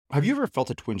Have you ever felt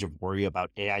a twinge of worry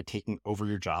about AI taking over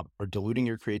your job or diluting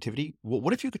your creativity? Well,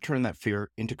 what if you could turn that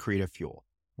fear into creative fuel?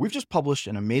 We've just published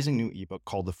an amazing new ebook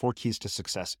called The 4 Keys to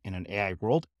Success in an AI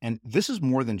World, and this is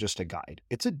more than just a guide.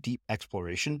 It's a deep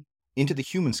exploration into the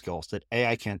human skills that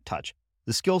AI can't touch,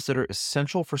 the skills that are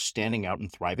essential for standing out and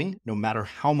thriving, no matter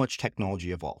how much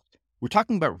technology evolves. We're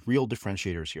talking about real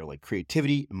differentiators here, like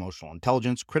creativity, emotional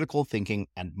intelligence, critical thinking,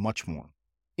 and much more.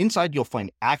 Inside, you'll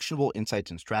find actionable insights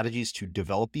and strategies to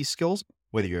develop these skills,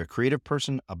 whether you're a creative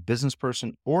person, a business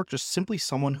person, or just simply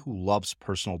someone who loves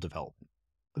personal development.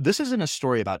 This isn't a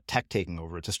story about tech taking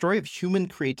over. It's a story of human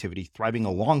creativity thriving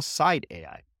alongside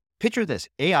AI. Picture this,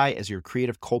 AI as your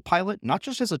creative co-pilot, not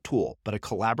just as a tool, but a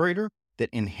collaborator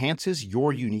that enhances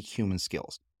your unique human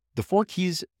skills. The 4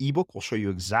 Keys ebook will show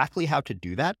you exactly how to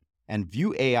do that and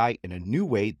view AI in a new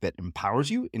way that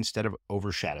empowers you instead of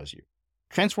overshadows you.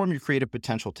 Transform your creative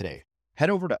potential today. Head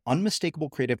over to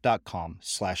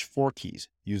unmistakablecreative.com/4keys.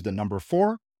 Use the number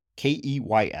 4,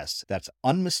 KEYS. That's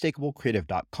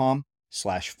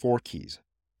unmistakablecreative.com/4keys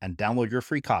and download your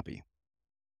free copy.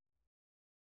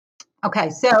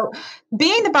 Okay, so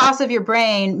being the boss of your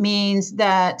brain means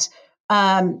that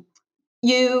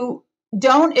you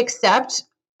don't accept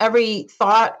every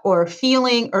thought or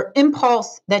feeling or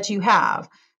impulse that you have.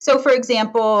 So, for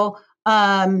example,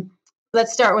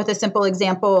 let's start with a simple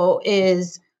example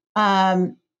is,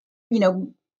 let's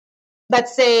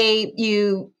say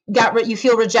you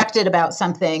feel rejected about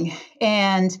something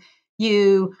and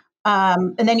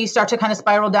then you start to kind of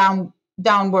spiral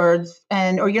downwards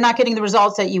or you're not getting the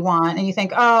results that you want. And you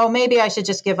think, oh, maybe I should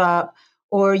just give up.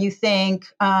 Or you think,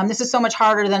 this is so much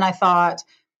harder than I thought.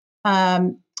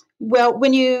 Well,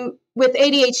 with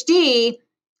ADHD,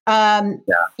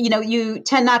 you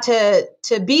tend not to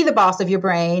be the boss of your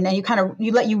brain, and you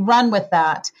let you run with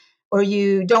that, or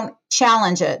you don't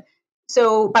challenge it.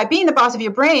 So by being the boss of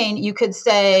your brain, you could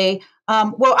say,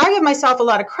 well, I give myself a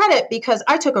lot of credit because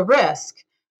I took a risk.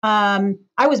 I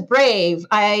was brave.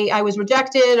 I was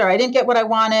rejected, or I didn't get what I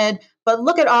wanted, but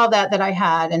look at all that I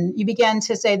had. And you begin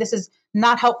to say, this is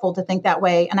not helpful to think that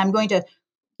way. And I'm going to,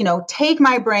 take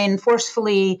my brain and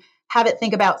forcefully have it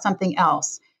think about something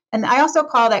else. And I also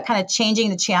call that kind of changing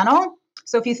the channel.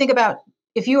 So if you think about,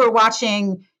 if you were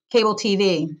watching cable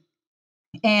TV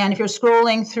and if you're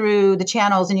scrolling through the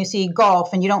channels and you see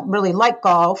golf and you don't really like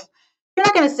golf, you're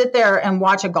not going to sit there and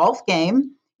watch a golf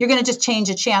game. You're going to just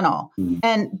change a channel. Mm-hmm.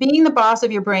 And being the boss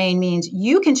of your brain means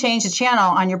you can change the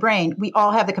channel on your brain. We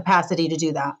all have the capacity to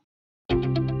do that.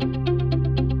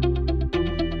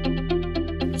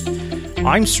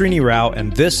 I'm Srini Rao,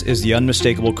 and this is the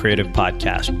Unmistakable Creative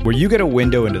Podcast, where you get a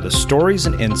window into the stories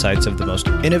and insights of the most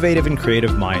innovative and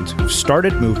creative minds who've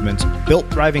started movements, built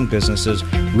thriving businesses,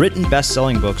 written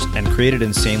best-selling books, and created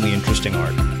insanely interesting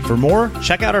art. For more,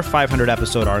 check out our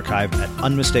 500-episode archive at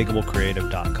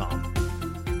unmistakablecreative.com.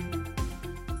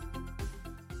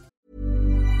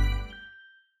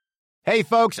 Hey,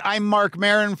 folks, I'm Mark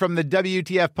Maron from the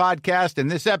WTF Podcast, and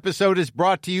this episode is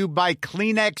brought to you by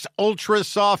Kleenex Ultra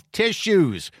Soft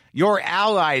Tissues, your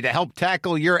ally to help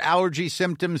tackle your allergy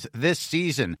symptoms this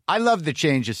season. I love the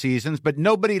change of seasons, but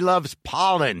nobody loves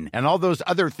pollen and all those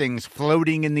other things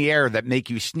floating in the air that make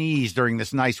you sneeze during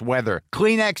this nice weather.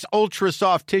 Kleenex Ultra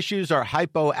Soft Tissues are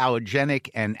hypoallergenic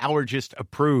and allergist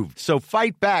approved, so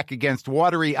fight back against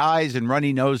watery eyes and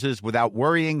runny noses without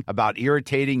worrying about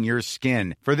irritating your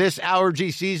skin. For this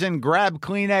allergy season, grab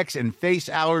Kleenex and face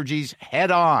allergies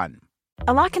head on.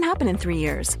 A lot can happen in 3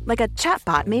 years, like a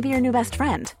chatbot may be your new best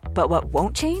friend. But what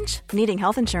won't change? Needing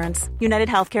health insurance. United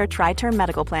Healthcare Tri-Term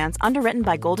Medical Plans, underwritten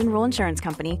by Golden Rule Insurance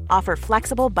Company, offer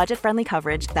flexible, budget-friendly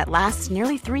coverage that lasts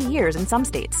nearly 3 years in some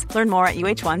states. Learn more at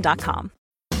uh1.com.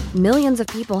 Millions of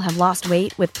people have lost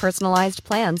weight with personalized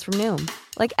plans from Noom.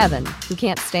 Like Evan, who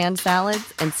can't stand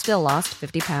salads and still lost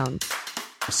 50 pounds.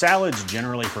 Salads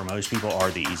generally for most people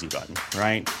are the easy button,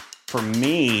 right? For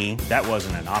me, that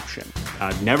wasn't an option.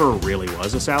 I never really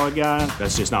was a salad guy.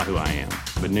 That's just not who I am.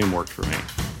 But Noom worked for me.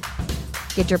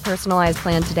 Get your personalized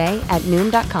plan today at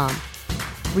Noom.com.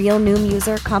 Real Noom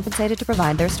user compensated to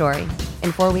provide their story.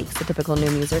 In 4 weeks, the typical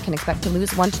Noom user can expect to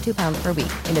lose 1 to 2 pounds per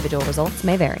week. Individual results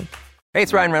may vary. Hey,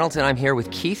 it's Ryan Reynolds, and I'm here with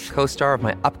Keith, co-star of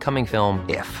my upcoming film,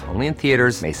 If, only in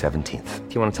theaters May 17th.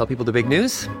 Do you want to tell people the big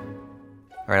news?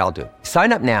 All right, I'll do it.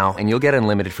 Sign up now and you'll get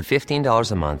unlimited for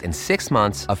 $15 a month and 6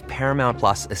 months of Paramount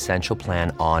Plus Essential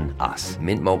Plan on us.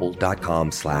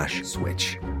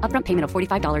 MintMobile.com/switch. Upfront payment of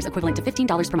 $45 equivalent to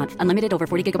 $15 per month. Unlimited over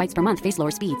 40 gigabytes per month. Face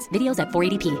lower speeds. Videos at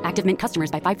 480p. Active Mint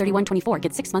customers by 531.24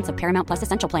 get 6 months of Paramount Plus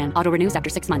Essential Plan. Auto renews after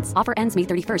 6 months. Offer ends May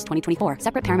 31st, 2024.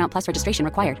 Separate Paramount Plus registration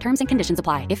required. Terms and conditions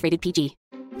apply if rated PG.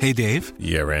 Hey, Dave.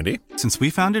 Yeah, Randy. Since we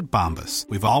founded Bombas,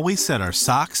 we've always said our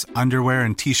socks, underwear,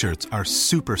 and T-shirts are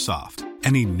super soft.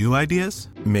 Any new ideas?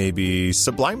 Maybe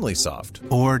sublimely soft.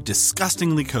 Or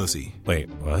disgustingly cozy. Wait,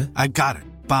 what? I got it.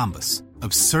 Bombas.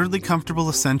 Absurdly comfortable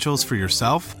essentials for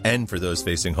yourself and for those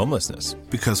facing homelessness.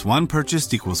 Because one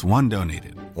purchased equals one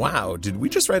donated. Wow, did we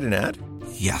just write an ad?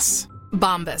 Yes.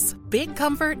 Bombas. Big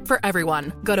comfort for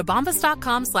everyone. Go to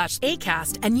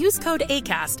bombas.com/ACAST and use code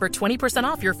ACAST for 20%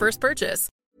 off your first purchase.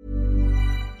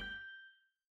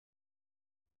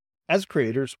 As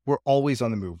creators, we're always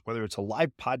on the move. Whether it's a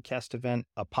live podcast event,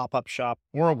 a pop-up shop,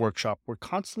 or a workshop, we're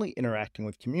constantly interacting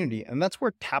with community, and that's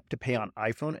where Tap to Pay on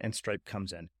iPhone and Stripe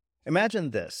comes in.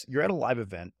 Imagine this. You're at a live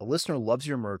event, a listener loves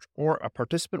your merch, or a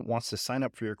participant wants to sign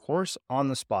up for your course on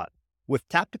the spot. With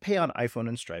Tap to Pay on iPhone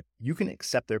and Stripe, you can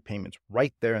accept their payments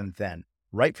right there and then,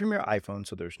 right from your iPhone,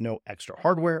 so there's no extra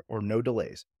hardware or no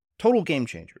delays. Total game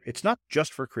changer. It's not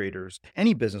just for creators.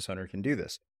 Any business owner can do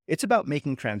this. It's about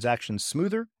making transactions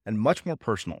smoother and much more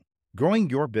personal, growing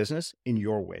your business in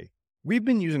your way. We've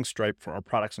been using Stripe for our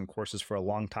products and courses for a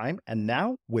long time, and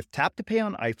now with Tap to Pay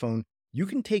on iPhone, you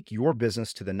can take your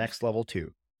business to the next level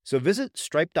too. So visit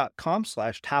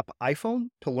stripe.com/tapiphone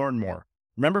to learn more.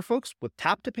 Remember, folks, with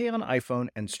Tap to Pay on iPhone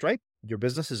and Stripe, your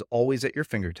business is always at your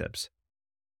fingertips.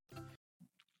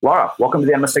 Lara, welcome to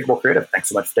the Unmistakable Creative. Thanks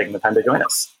so much for taking the time to join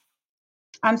us.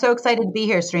 I'm so excited to be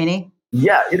here, Srini.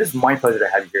 Yeah, it is my pleasure to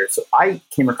have you here. So I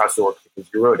came across your work because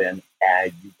you wrote in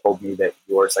and you told me that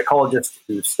you're a psychologist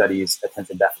who studies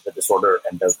attention deficit disorder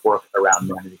and does work around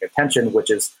managing attention, which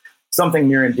is something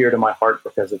near and dear to my heart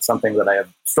because it's something that I have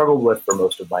struggled with for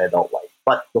most of my adult life.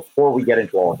 But before we get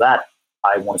into all of that,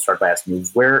 I want to start by asking you,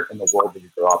 where in the world did you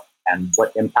grow up and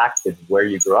what impact did where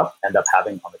you grew up end up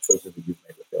having on the choices that you've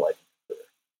made with your life?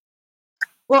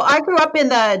 Well, I grew up in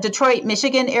the Detroit,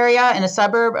 Michigan area, in a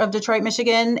suburb of Detroit,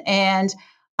 Michigan. And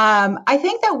I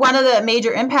think that one of the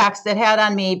major impacts that had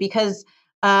on me, because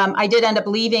I did end up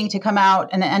leaving to come out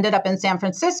and ended up in San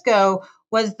Francisco,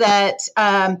 was that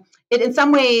it in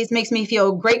some ways makes me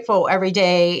feel grateful every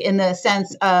day in the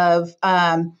sense of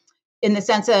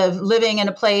living in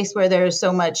a place where there's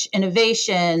so much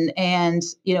innovation. And,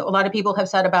 you know, a lot of people have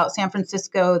said about San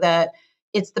Francisco that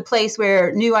it's the place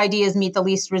where new ideas meet the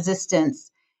least resistance.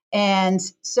 And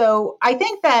so I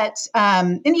think that,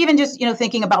 and even just, you know,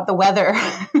 thinking about the weather,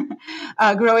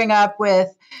 growing up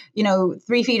with,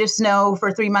 3 feet of snow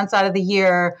for 3 months out of the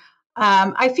year,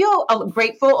 I feel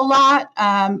grateful a lot.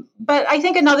 But I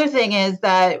think another thing is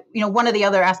that, one of the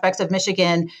other aspects of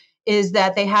Michigan is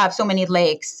that they have so many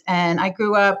lakes. And I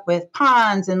grew up with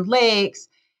ponds and lakes.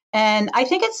 And I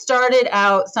think it started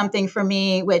out something for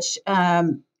me, which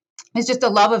is just a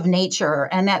love of nature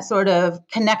and that sort of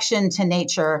connection to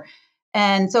nature.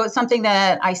 And so it's something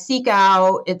that I seek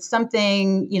out. It's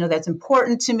something, that's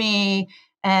important to me,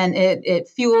 and it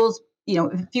fuels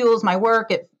my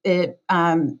work. It's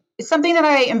something that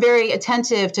I am very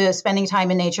attentive to, spending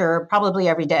time in nature probably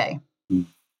every day.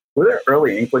 Were there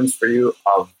early inklings for you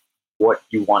of what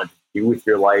you wanted to do with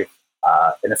your life?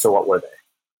 And if so, what were they?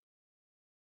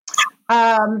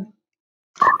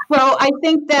 Well, I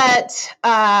think that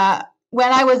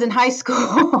when I was in high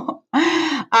school,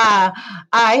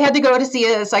 I had to go to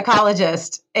see a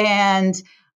psychologist, and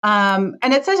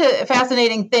it's such a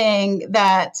fascinating thing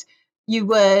that you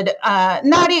would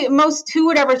who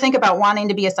would ever think about wanting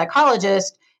to be a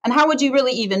psychologist, and how would you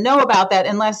really even know about that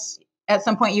unless at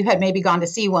some point you had maybe gone to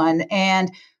see one?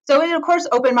 And so it, of course,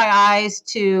 opened my eyes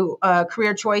to a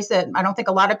career choice that I don't think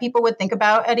a lot of people would think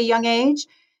about at a young age.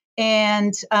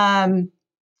 And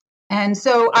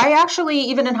so I actually,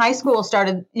 even in high school,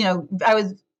 started, I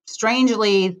was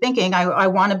strangely thinking I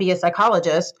want to be a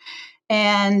psychologist,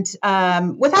 and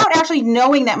without actually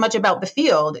knowing that much about the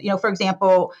field. For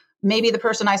example, maybe the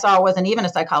person I saw wasn't even a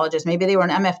psychologist. Maybe they were an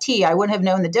MFT. I wouldn't have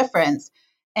known the difference.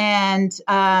 And so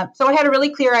I had a really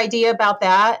clear idea about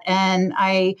that. And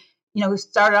I,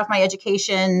 started off my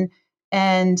education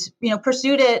and,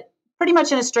 pursued it pretty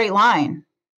much in a straight line.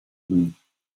 Mm.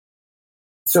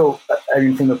 So,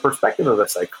 from the perspective of a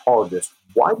psychologist,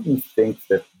 why do you think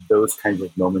that those kinds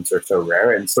of moments are so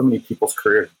rare and so many people's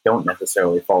careers don't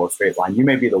necessarily follow a straight line? You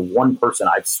may be the one person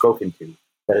I've spoken to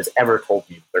that has ever told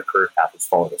me their career path has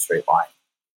followed a straight line.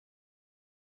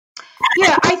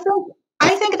 Yeah, I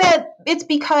think that it's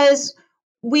because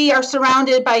we are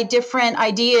surrounded by different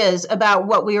ideas about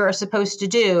what we are supposed to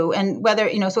do, and whether,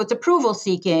 so it's approval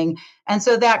seeking. And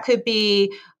so that could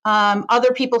be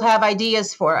other people have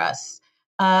ideas for us.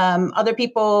 Other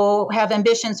people have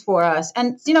ambitions for us.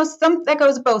 And, some that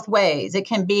goes both ways. It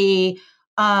can be,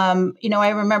 I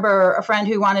remember a friend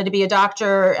who wanted to be a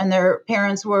doctor and their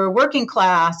parents were working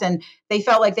class and they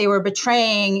felt like they were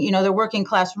betraying, their working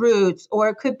class roots. Or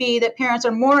it could be that parents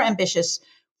are more ambitious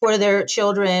for their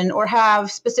children or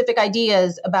have specific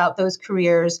ideas about those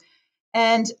careers.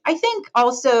 And I think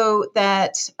also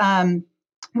that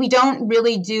we don't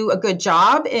really do a good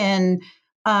job in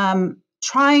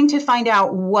trying to find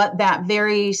out what that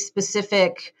very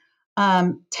specific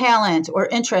talent or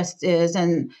interest is.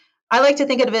 And I like to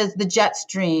think of it as the jet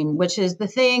stream, which is the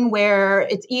thing where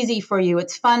it's easy for you,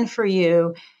 it's fun for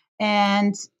you.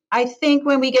 And I think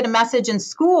when we get a message in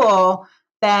school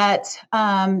that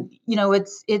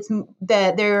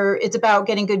it's about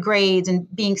getting good grades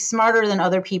and being smarter than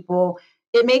other people,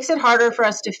 it makes it harder for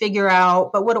us to figure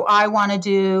out, but what do I want to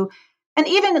do? And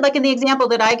even like in the example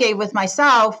that I gave with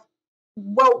myself,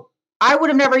 well, I would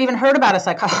have never even heard about a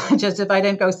psychologist if I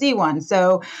didn't go see one.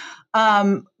 So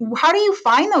how do you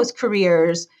find those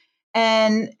careers?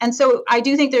 And so I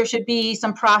do think there should be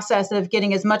some process of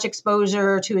getting as much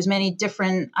exposure to as many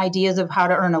different ideas of how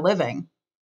to earn a living.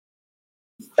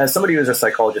 As somebody who's a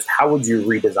psychologist, how would you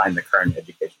redesign the current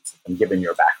education system, given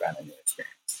your background and your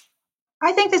experience?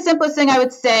 I think the simplest thing I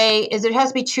would say is there has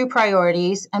to be two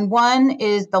priorities. And one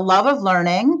is the love of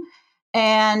learning.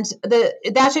 And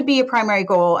that should be a primary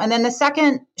goal. And then the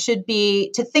second should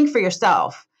be to think for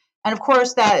yourself. And of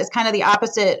course, that is kind of the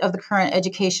opposite of the current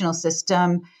educational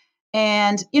system.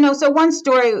 And, so one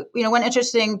story, one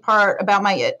interesting part about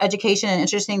my education, an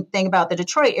interesting thing about the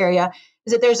Detroit area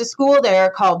is that there's a school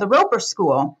there called the Roper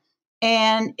School.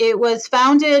 And it was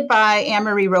founded by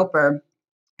Anne-Marie Roper,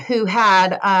 who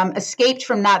had escaped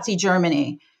from Nazi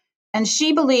Germany. And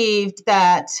she believed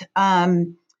that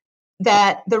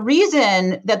the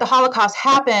reason that the Holocaust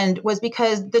happened was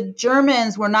because the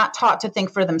Germans were not taught to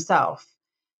think for themselves.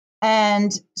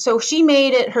 And so she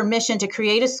made it her mission to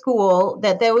create a school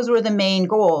that those were the main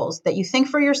goals, that you think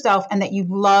for yourself and that you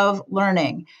love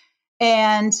learning.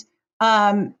 And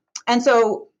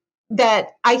so that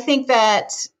I think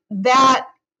that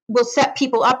will set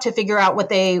people up to figure out what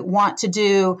they want to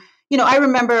do. I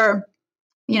remember,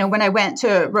 when I went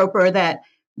to Roper, that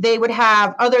they would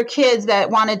have other kids that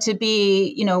wanted to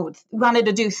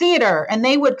do theater, and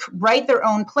they would write their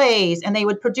own plays and they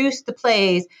would produce the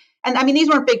plays. And I mean, these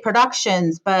weren't big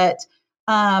productions, but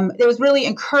it was really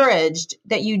encouraged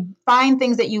that you find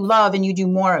things that you love and you do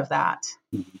more of that.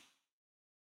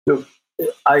 So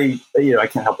I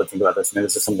can't help but think about this. I mean,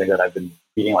 this is something that I've been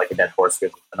beating like a dead horse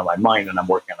because it's been on my mind, and I'm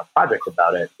working on a project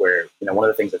about it where, one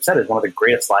of the things I've said is one of the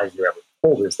greatest lies you're ever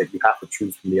told is that you have to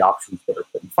choose from the options that are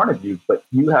put in front of you, but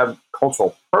you have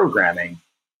cultural programming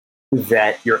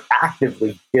that you're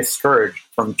actively discouraged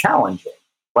from challenging.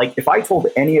 Like if I told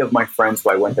any of my friends who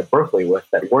I went to Berkeley with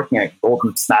that working at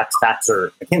Goldman Sachs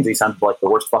or McKinsey sounded like the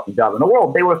worst fucking job in the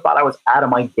world, they would have thought I was out of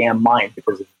my damn mind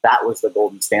because that was the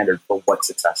golden standard for what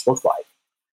success looks like.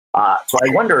 So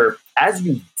I wonder, as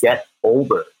you get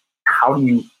older, how do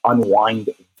you unwind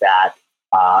that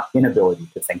inability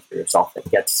to think for yourself that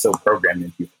gets so programmed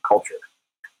into your culture?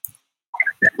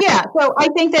 Yeah, so I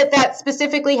think that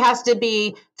specifically has to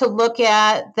be to look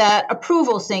at that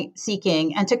approval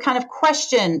seeking and to kind of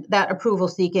question that approval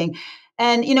seeking.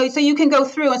 And, so you can go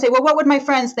through and say, well, what would my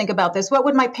friends think about this? What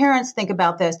would my parents think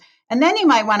about this? And then you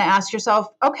might want to ask yourself,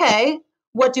 okay,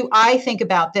 what do I think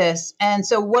about this? And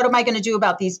so what am I going to do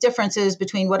about these differences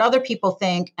between what other people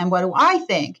think and what do I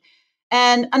think?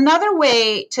 And another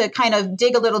way to kind of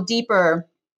dig a little deeper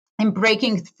in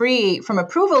breaking free from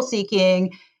approval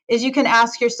seeking is you can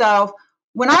ask yourself,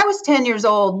 when I was 10 years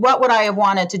old, what would I have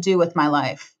wanted to do with my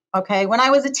life? Okay. When I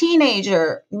was a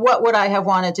teenager, what would I have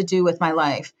wanted to do with my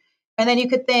life? And then you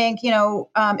could think,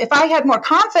 if I had more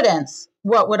confidence,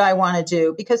 what would I want to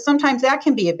do? Because sometimes that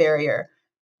can be a barrier.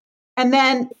 And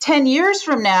then 10 years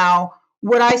from now,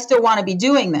 would I still want to be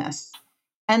doing this?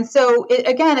 And so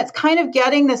it's kind of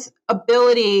getting this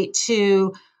ability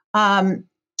to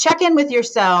check in with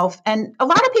yourself. And a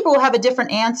lot of people will have a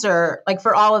different answer, like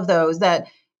for all of those that,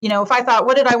 if I thought,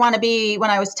 what did I want to be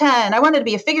when I was 10? I wanted to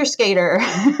be a figure skater,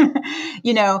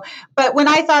 but when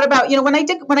I thought about, when I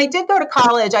did go to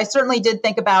college, I certainly did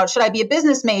think about, should I be a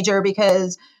business major?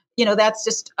 Because, that's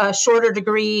just a shorter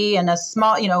degree and a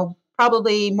small,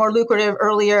 probably more lucrative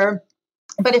earlier.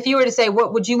 But if you were to say,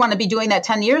 what would you want to be doing that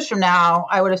 10 years from now?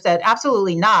 I would have said,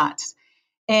 absolutely not.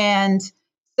 And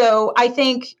so I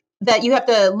think that you have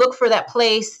to look for that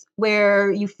place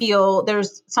where you feel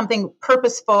there's something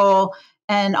purposeful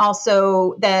and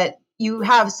also that you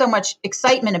have so much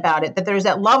excitement about it, that there's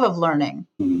that love of learning.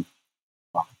 Mm-hmm.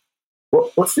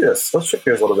 Well, let's do this. Let's shift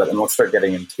gears a little bit and let's start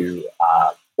getting into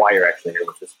why you're actually here,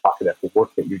 which is talk about the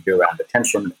work that you do around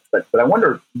attention. But I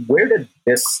wonder, where did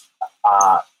this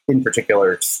in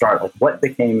particular start? Like, what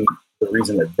became the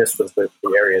reason that this was the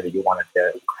area that you wanted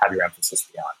to have your emphasis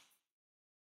be on?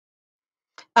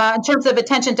 In terms of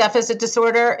attention deficit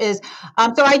disorder is,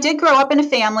 so I did grow up in a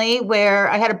family where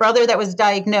I had a brother that was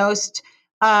diagnosed.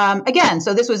 Again,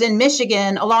 so this was in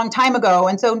Michigan a long time ago.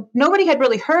 And so nobody had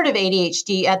really heard of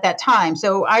ADHD at that time.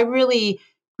 So I really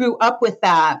grew up with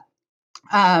that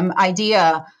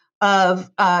idea of,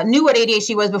 knew what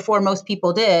ADHD was before most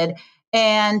people did.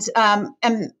 And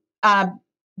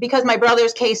because my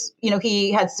brother's case,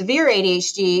 he had severe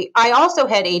ADHD, I also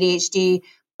had ADHD,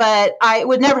 but I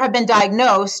would never have been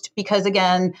diagnosed because,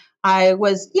 again, I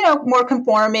was, more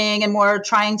conforming and more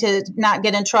trying to not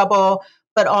get in trouble.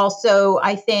 But also,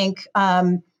 I think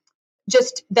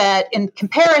just that in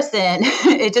comparison,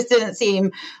 it just didn't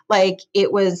seem like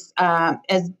it was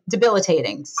as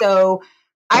debilitating. So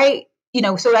I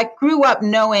grew up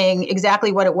knowing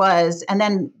exactly what it was. And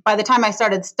then by the time I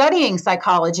started studying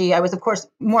psychology, I was, of course,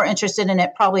 more interested in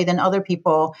it probably than other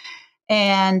people.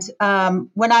 And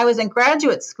when I was in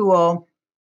graduate school,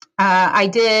 I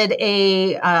did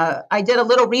a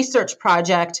little research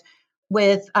project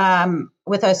with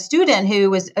a student who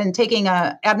was taking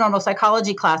a abnormal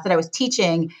psychology class that I was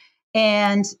teaching.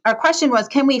 And our question was,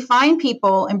 can we find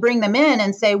people and bring them in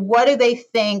and say, what do they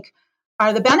think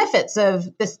are the benefits of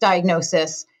this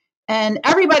diagnosis? And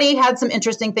everybody had some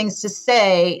interesting things to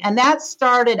say. And that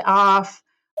started off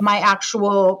my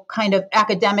actual kind of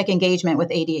academic engagement with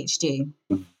ADHD.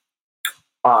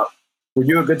 Were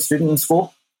you a good student in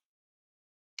school?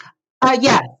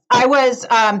 Yes, I was.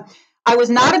 I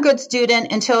was not a good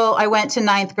student until I went to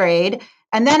 9th grade.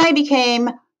 And then I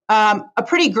became a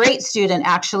pretty great student,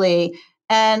 actually.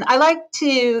 And I like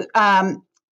to, and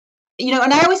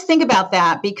I always think about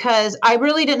that because I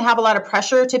really didn't have a lot of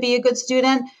pressure to be a good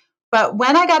student. But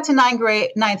when I got to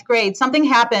 9th grade, something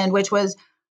happened, which was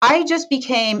I just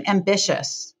became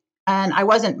ambitious and I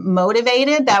wasn't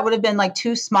motivated. That would have been like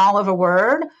too small of a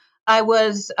word. I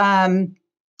was, and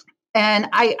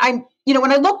I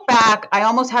when I look back, I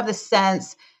almost have the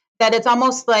sense that it's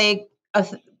almost like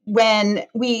when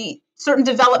certain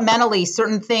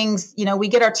things, we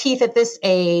get our teeth at this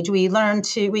age, we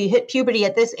hit puberty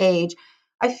at this age.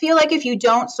 I feel like if you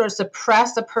don't sort of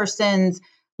suppress a person's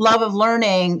love of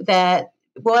learning, that,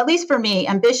 well, at least for me,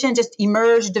 ambition just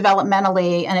emerged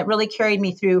developmentally, and it really carried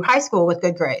me through high school with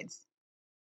good grades.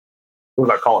 What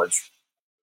about college?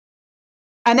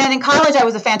 And then in college, I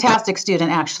was a fantastic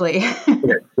student, actually.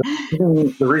 Okay.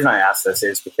 The reason I asked this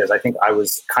is because I think I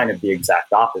was kind of the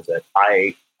exact opposite.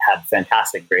 I had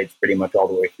fantastic grades pretty much all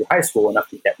the way through high school, enough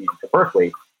to get me into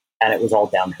Berkeley, and it was all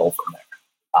downhill from there.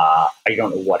 I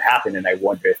don't know what happened, and I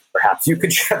wonder if perhaps you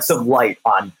could shed some light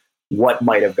on what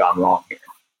might have gone wrong here.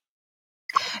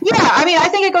 Yeah, I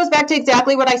think it goes back to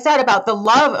exactly what I said about the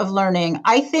love of learning.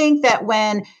 I think that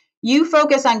when you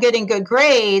focus on getting good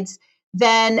grades,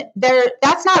 then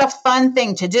that's not a fun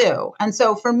thing to do. And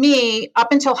so for me,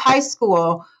 up until high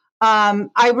school,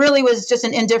 I really was just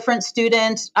an indifferent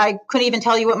student. I couldn't even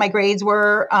tell you what my grades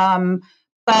were. And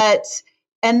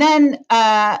then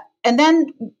I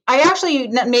actually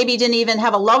maybe didn't even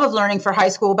have a love of learning for high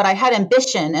school, but I had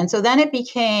ambition. And so then it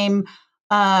became,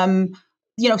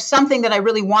 something that I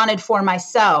really wanted for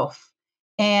myself.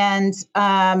 And,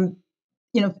 and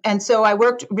so I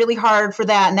worked really hard for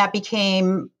that, and that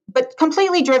became, but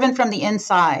completely driven from the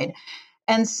inside.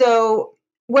 And so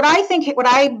what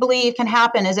I believe can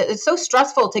happen is that it's so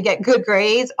stressful to get good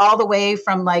grades all the way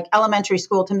from like elementary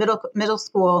school to middle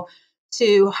school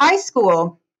to high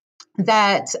school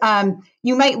that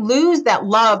you might lose that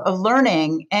love of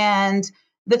learning. And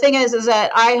the thing is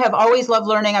that I have always loved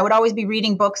learning. I would always be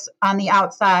reading books on the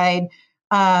outside.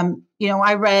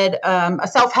 I read a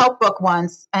self-help book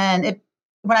once, and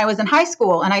when I was in high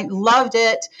school, and I loved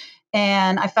it.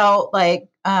 And I felt like,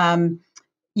 and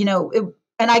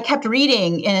I kept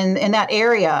reading in that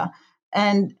area.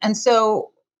 And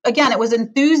so again, it was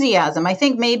enthusiasm. I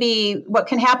think maybe what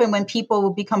can happen when people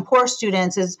become poor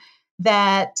students is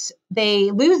that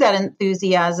they lose that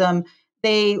enthusiasm.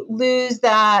 They lose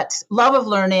that love of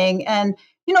learning. And,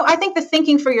 I think the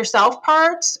thinking for yourself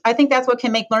part, I think that's what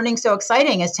can make learning so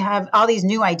exciting, is to have all these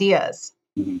new ideas.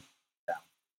 Mm-hmm.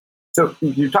 So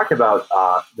you talked about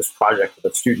this project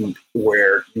with a student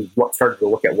where you started to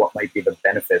look at what might be the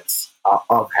benefits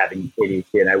of having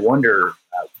ADHD. And I wonder,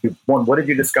 one, what did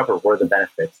you discover were the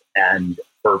benefits? And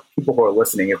for people who are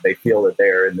listening, if they feel that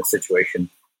they're in the situation,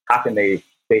 how can they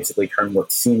basically turn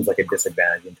what seems like a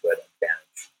disadvantage into an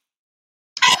advantage?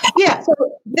 Yeah, so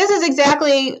this is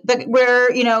exactly where,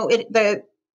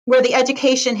 where the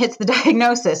education hits the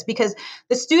diagnosis, because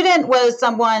the student was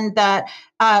someone that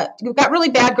got really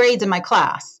bad grades in my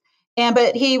class.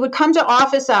 But he would come to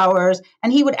office hours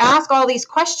and he would ask all these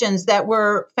questions that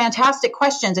were fantastic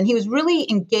questions. And he was really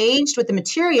engaged with the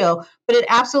material, but it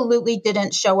absolutely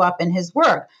didn't show up in his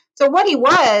work. So what he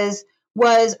was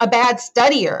a bad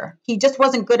studier. He just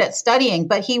wasn't good at studying,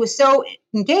 but he was so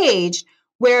engaged.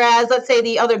 Whereas, let's say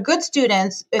the other good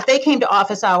students, if they came to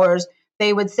office hours,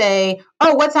 they would say,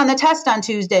 oh, what's on the test on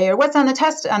Tuesday, or what's on the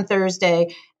test on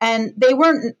Thursday? And they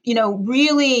weren't,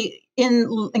 really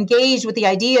engaged with the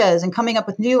ideas and coming up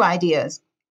with new ideas.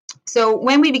 So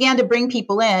when we began to bring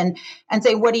people in and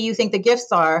say, what do you think the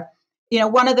gifts are?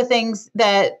 One of the things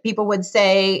that people would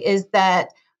say is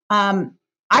that,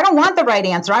 I don't want the right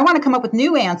answer. I want to come up with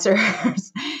new answers.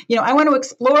 I want to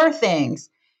explore things.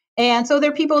 And so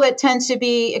there are people that tend to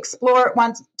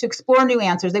want to explore new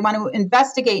answers. They want to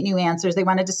investigate new answers. They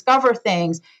want to discover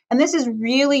things. And this is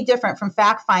really different from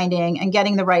fact finding and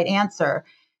getting the right answer.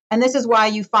 And this is why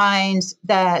you find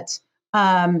that,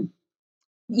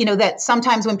 that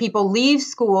sometimes when people leave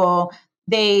school,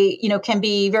 they, can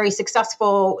be very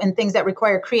successful in things that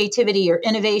require creativity or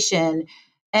innovation.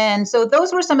 And so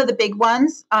those were some of the big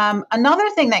ones. Another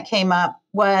thing that came up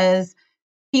was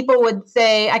people would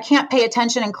say, I can't pay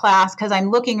attention in class because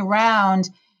I'm looking around.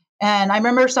 And I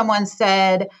remember someone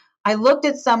said, I looked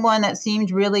at someone that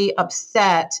seemed really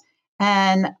upset,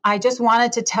 and I just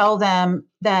wanted to tell them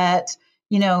that,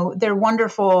 they're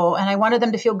wonderful, and I wanted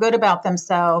them to feel good about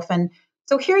themselves. And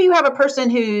so here you have a person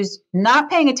who's not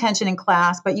paying attention in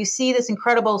class, but you see this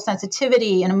incredible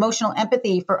sensitivity and emotional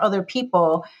empathy for other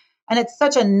people. And it's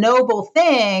such a noble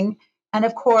thing. And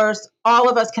of course, all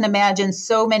of us can imagine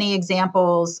so many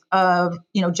examples of,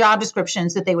 job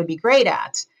descriptions that they would be great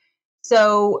at.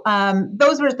 So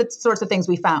those were the sorts of things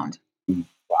we found.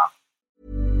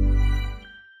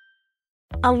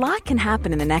 A lot can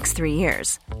happen in the next 3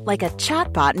 years. Like a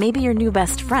chatbot may be your new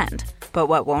best friend. But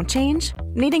what won't change?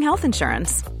 Needing health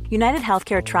insurance. United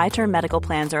Healthcare Tri-Term Medical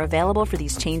Plans are available for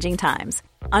these changing times.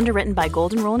 Underwritten by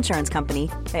Golden Rule Insurance Company,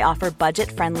 they offer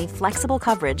budget-friendly, flexible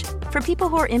coverage for people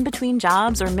who are in between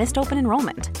jobs or missed open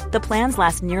enrollment. The plans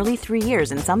last nearly 3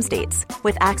 years in some states,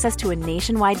 with access to a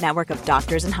nationwide network of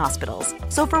doctors and hospitals.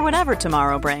 So for whatever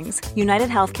tomorrow brings, United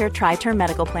Healthcare Tri-Term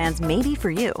Medical Plans may be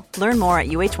for you. Learn more at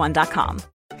uh1.com.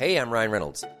 Hey, I'm Ryan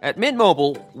Reynolds. At Mint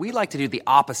Mobile, we like to do the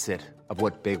opposite of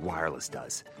what Big Wireless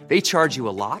does. They charge you a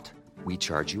lot. We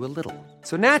charge you a little.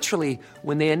 So naturally,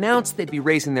 when they announced they'd be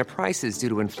raising their prices due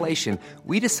to inflation,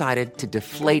 we decided to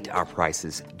deflate our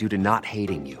prices due to not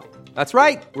hating you. That's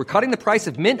right. We're cutting the price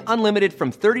of Mint Unlimited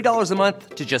from $30 a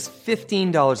month to just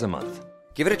 $15 a month.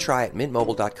 Give it a try at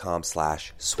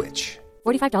mintmobile.com/switch.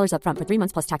 $45 up front for 3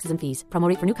 months plus taxes and fees. Promo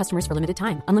rate for new customers for limited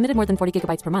time. Unlimited more than 40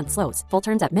 gigabytes per month. Slows full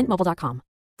terms at mintmobile.com.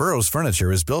 Burrow's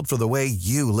furniture is built for the way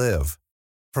you live.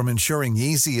 From ensuring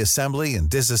easy assembly and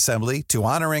disassembly to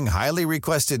honoring highly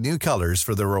requested new colors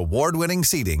for their award-winning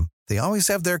seating, they always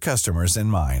have their customers in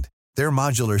mind. Their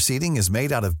modular seating is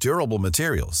made out of durable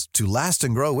materials to last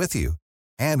and grow with you.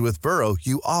 And with Burrow,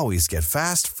 you always get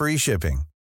fast, free shipping.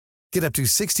 Get up to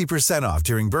 60% off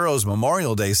during Burrow's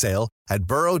Memorial Day sale at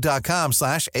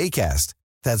burrow.com/ACAST.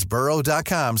 That's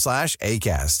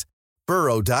burrow.com/ACAST.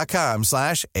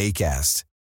 burrow.com/ACAST.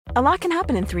 A lot can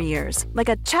happen in 3 years, like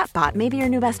a chatbot may be your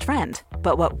new best friend.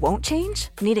 But what won't change?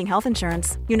 Needing health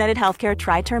insurance. United Healthcare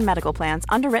Tri-Term Medical Plans,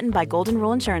 underwritten by Golden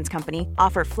Rule Insurance Company,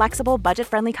 offer flexible,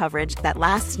 budget-friendly coverage that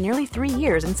lasts nearly 3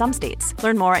 years in some states.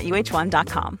 Learn more at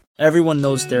uh1.com. Everyone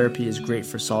knows therapy is great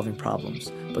for solving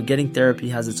problems, but getting therapy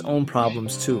has its own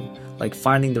problems too, like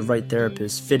finding the right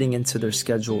therapist, fitting into their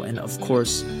schedule, and of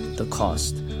course, the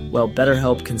cost. Well,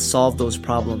 BetterHelp can solve those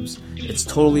problems. It's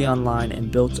totally online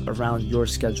and built around your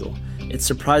schedule. It's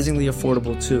surprisingly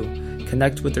affordable too.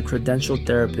 Connect with a credentialed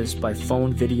therapist by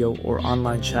phone, video, or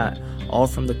online chat, all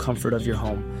from the comfort of your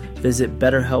home. Visit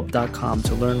BetterHelp.com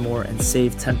to learn more and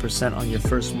save 10% on your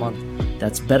first month.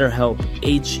 That's BetterHelp,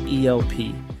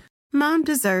 H-E-L-P. Mom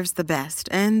deserves the best,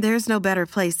 and there's no better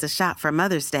place to shop for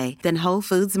Mother's Day than Whole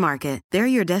Foods Market. They're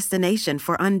your destination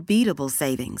for unbeatable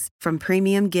savings, from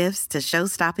premium gifts to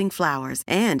show-stopping flowers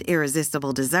and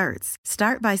irresistible desserts.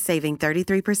 Start by saving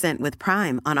 33% with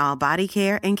Prime on all body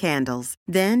care and candles.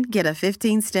 Then get a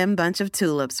 15-stem bunch of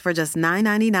tulips for just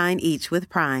 $9.99 each with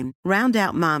Prime. Round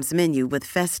out Mom's menu with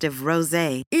festive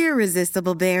rosé,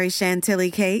 irresistible berry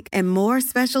chantilly cake, and more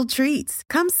special treats.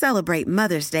 Come celebrate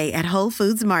Mother's Day at Whole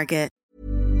Foods Market.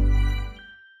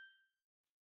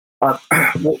 Well,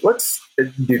 let's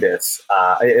do this.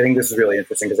 I think this is really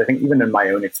interesting because I think even in my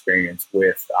own experience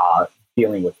with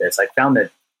dealing with this, I found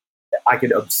that I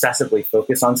could obsessively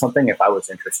focus on something if I was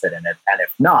interested in it. And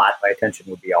if not, my attention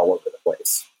would be all over the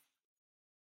place.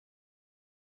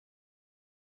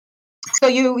 So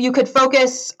you could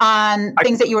focus on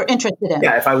things that you were interested in.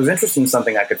 Yeah, if I was interested in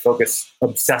something, I could focus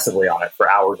obsessively on it for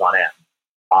hours on end.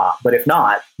 But if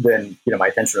not, then my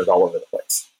attention is all over the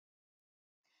place.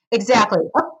 Exactly.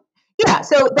 Yeah.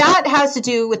 So that has to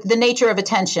do with the nature of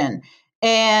attention.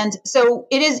 And so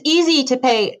it is easy to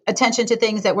pay attention to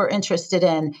things that we're interested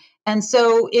in. And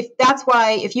so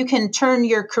if you can turn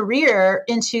your career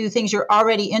into things you're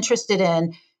already interested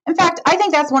in fact, I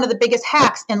think that's one of the biggest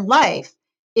hacks in life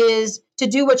is to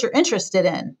do what you're interested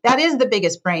in. That is the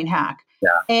biggest brain hack. Yeah.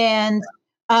 And,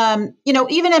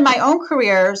 even in my own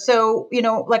career, so,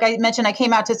 like I mentioned, I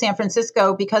came out to San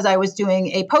Francisco because I was doing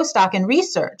a postdoc in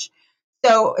research.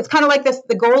 So it's kind of like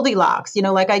the Goldilocks,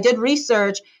 like I did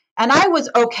research and I was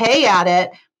okay at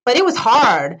it, but it was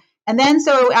hard. And then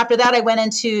so after that, I went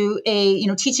into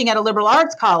teaching at a liberal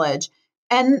arts college.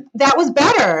 And that was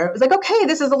better. It was like, okay,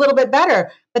 this is a little bit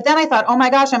better. But then I thought, oh my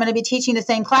gosh, I'm going to be teaching the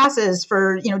same classes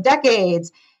for,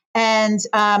 decades. And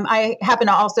I happen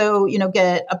to also,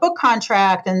 get a book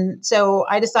contract. And so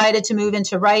I decided to move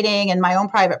into writing and my own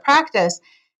private practice.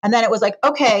 And then it was like,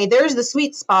 okay, there's the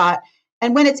sweet spot.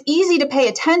 And when it's easy to pay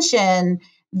attention,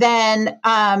 then,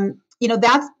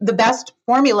 that's the best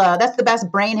formula. That's the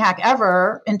best brain hack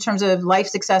ever in terms of life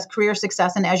success, career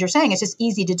success. And as you're saying, it's just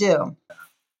easy to do.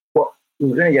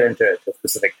 We're going to get into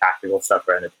specific tactical stuff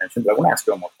around attention, but I want to ask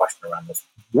you one more question around this.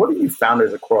 What have you found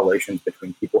as the correlations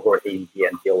between people who are ADD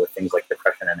and deal with things like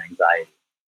depression and anxiety?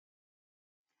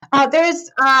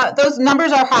 Those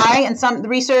numbers are high, and some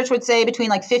research would say between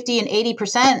like 50 and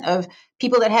 80% of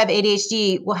people that have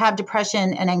ADHD will have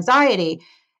depression and anxiety.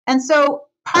 And so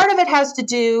part of it has to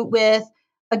do with,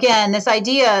 again, this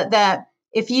idea that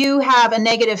if you have a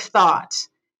negative thought,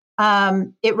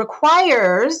 it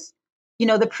requires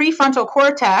the prefrontal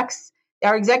cortex,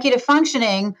 our executive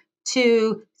functioning,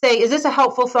 to say, is this a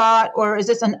helpful thought or is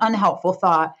this an unhelpful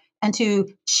thought? And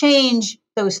to change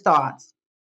those thoughts.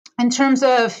 In terms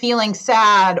of feeling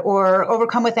sad or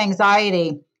overcome with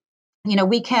anxiety,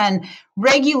 we can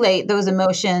regulate those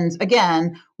emotions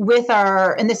again with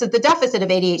and this is the deficit of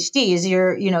ADHD, is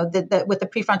with the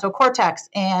prefrontal cortex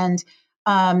and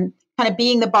kind of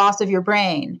being the boss of your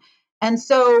brain. And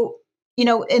so,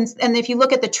 and if you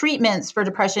look at the treatments for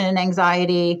depression and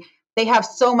anxiety, they have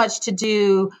so much to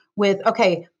do with,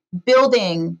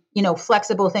 building,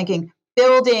 flexible thinking,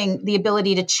 building the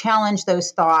ability to challenge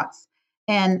those thoughts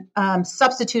and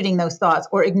substituting those thoughts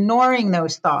or ignoring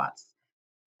those thoughts.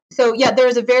 So, yeah,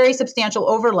 there's a very substantial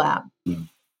overlap.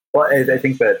 Well, I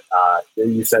think that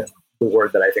you said the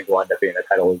word that I think will end up being the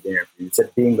title of the interview. You said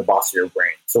being the boss of your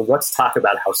brain. So let's talk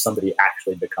about how somebody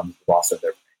actually becomes the boss of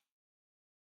their brain.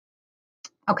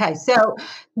 Okay, so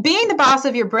being the boss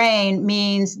of your brain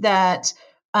means that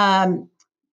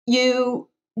you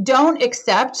don't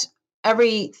accept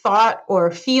every thought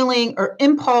or feeling or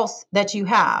impulse that you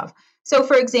have. So,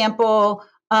 for example,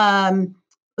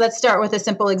 let's start with a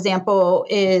simple example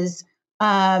is,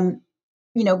 let's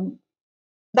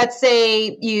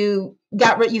say you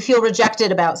feel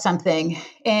rejected about something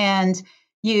and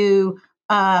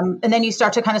then you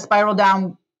start to kind of spiral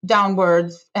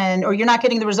downwards or you're not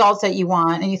getting the results that you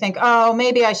want. And you think, oh,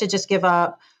 maybe I should just give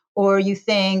up. Or you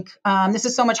think, this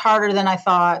is so much harder than I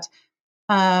thought.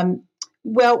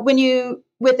 Well,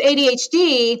 with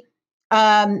ADHD,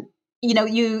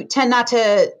 you tend not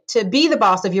to be the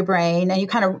boss of your brain and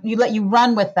you let you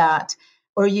run with that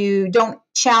or you don't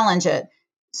challenge it.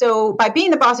 So by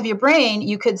being the boss of your brain,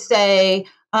 you could say,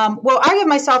 well, I give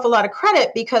myself a lot of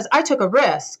credit because I took a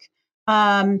risk.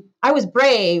 I was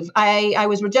brave. I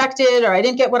was rejected or I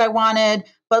didn't get what I wanted,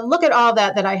 but look at all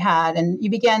that I had. And you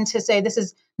begin to say, this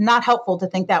is not helpful to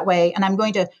think that way. And I'm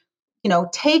going to,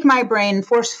 take my brain and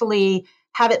forcefully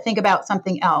have it think about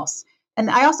something else.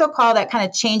 And I also call that kind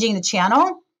of changing the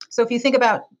channel. So if you think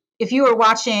about, if you were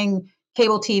watching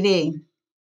cable TV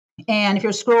and if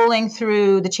you're scrolling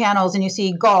through the channels and you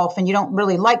see golf and you don't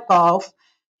really like golf,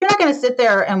 you're not going to sit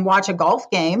there and watch a golf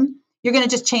game. You're going to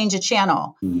just change a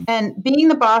channel. Mm-hmm. And being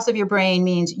the boss of your brain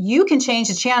means you can change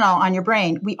the channel on your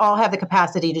brain. We all have the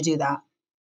capacity to do that.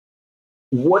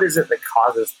 What is it that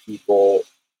causes people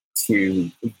to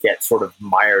get sort of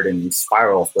mired in these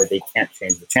spirals where they can't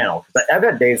change the channel? Because I've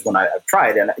had days when I've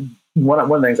tried, and one of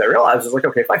the things I realized is like,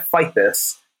 okay, if I fight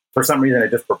this, for some reason I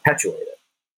just perpetuate it.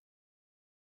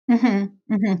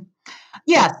 Mm-hmm. Mm-hmm.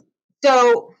 Yes.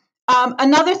 So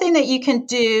another thing that you can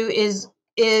do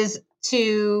is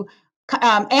to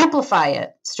amplify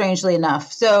it, strangely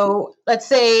enough. So let's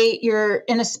say you're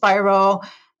in a spiral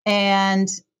and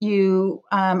you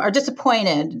are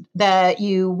disappointed that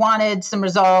you wanted some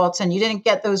results and you didn't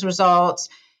get those results.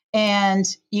 And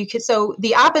so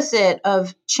the opposite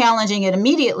of challenging it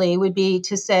immediately would be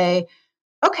to say,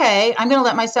 okay, I'm going to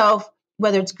let myself,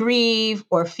 whether it's grieve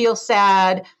or feel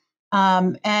sad,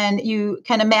 and you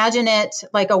can imagine it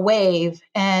like a wave.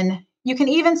 And you can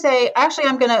even say, actually,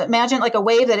 I'm going to imagine like a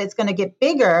wave that it's going to get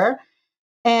bigger.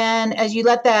 And as you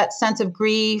let that sense of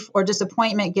grief or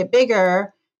disappointment get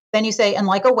bigger, then you say, and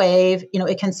like a wave,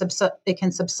 it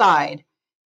can subside.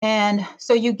 And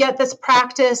so you get this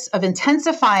practice of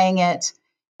intensifying it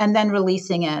and then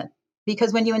releasing it.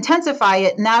 Because when you intensify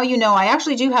it, now I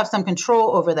actually do have some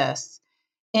control over this.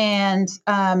 And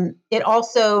it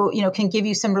also, can give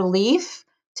you some relief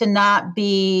to not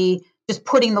be just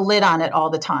putting the lid on it all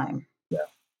the time. Yeah.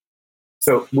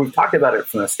 So we've talked about it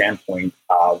from the standpoint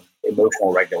of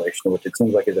emotional regulation, which it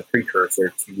seems like is a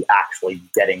precursor to actually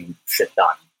getting shit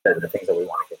done, the things that we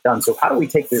want to get done. So how do we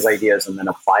take these ideas and then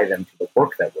apply them to the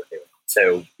work that we're doing?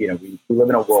 So, we live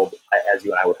in a world, as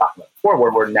you and I were talking about before,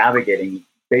 where we're navigating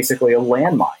basically a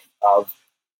landmine of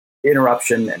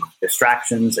interruption and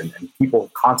distractions and people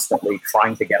constantly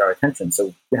trying to get our attention.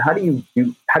 So how do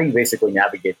you basically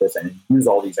navigate this and use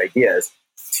all these ideas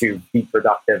to be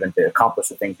productive and to accomplish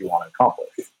the things you want to accomplish?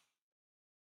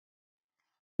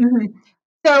 Mm-hmm.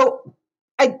 So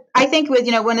I think with,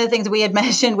 one of the things we had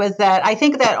mentioned was that I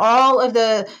think that all of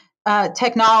the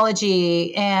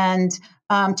technology and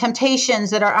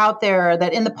temptations that are out there,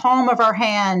 that in the palm of our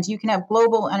hand, you can have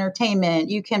global entertainment,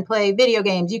 you can play video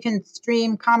games, you can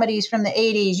stream comedies from the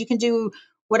 80s, you can do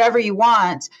whatever you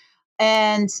want.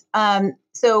 And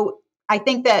so I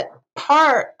think that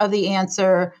part of the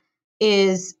answer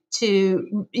is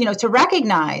to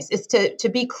recognize, is to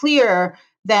be clear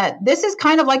that this is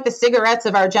kind of like the cigarettes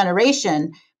of our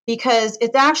generation, because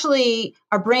it's actually,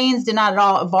 our brains did not at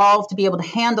all evolve to be able to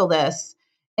handle this.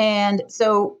 And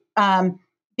so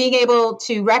being able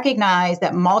to recognize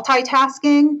that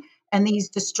multitasking and these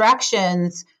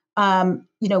distractions, again,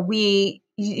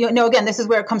 this is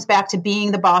where it comes back to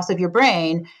being the boss of your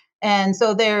brain. And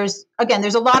so there's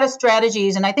a lot of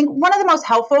strategies. And I think one of the most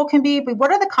helpful can be,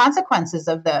 what are the consequences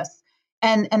of this?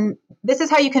 And this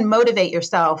is how you can motivate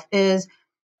yourself is,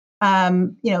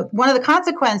 one of the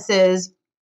consequences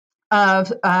of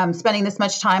spending this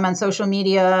much time on social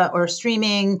media or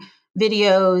streaming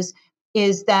videos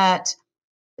is that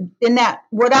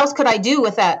what else could I do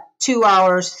with that 2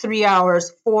 hours, 3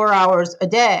 hours, 4 hours a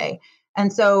day?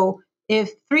 And so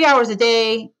if 3 hours a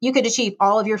day, you could achieve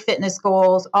all of your fitness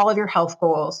goals, all of your health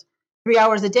goals. 3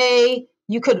 hours a day,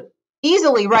 you could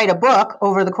easily write a book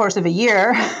over the course of a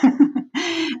year.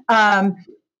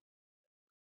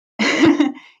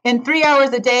 In 3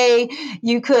 hours a day,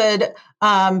 you could,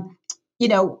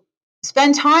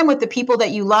 spend time with the people that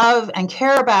you love and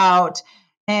care about,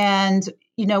 and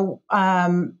they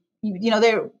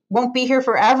won't be here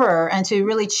forever, and to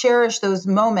really cherish those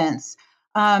moments.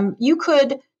 You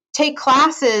could take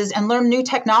classes and learn new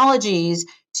technologies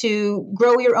to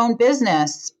grow your own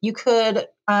business. You could,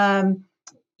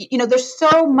 there's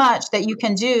so much that you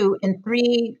can do in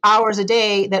 3 hours a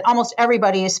day that almost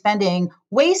everybody is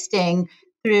wasting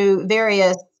through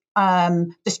various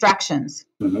distractions.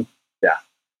 Mm-hmm.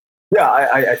 Yeah,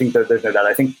 I think that there's no doubt.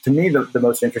 I think to me, the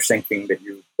most interesting thing that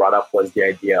you brought up was the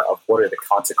idea of what are the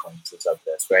consequences of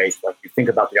this, right? Like you think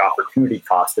about the opportunity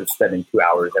cost of spending 2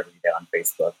 hours every day on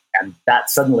Facebook, and that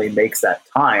suddenly makes that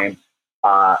time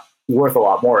worth a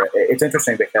lot more. It's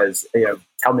interesting because,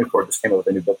 Cal Newport just came up with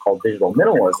a new book called Digital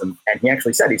Minimalism, and he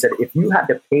actually said, if you had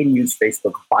to pay to use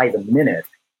Facebook by the minute,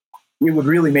 it would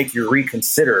really make you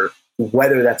reconsider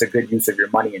whether that's a good use of your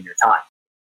money and your time.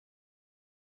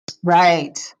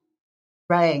 Right.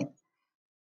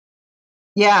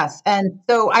 Yes. And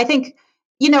so I think,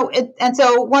 and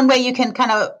so one way you can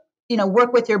kind of,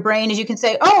 work with your brain is you can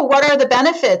say, oh, what are the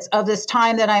benefits of this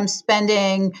time that I'm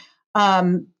spending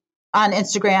on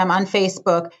Instagram, on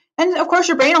Facebook? And of course,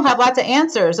 your brain will have lots of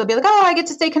answers. It'll be like, oh, I get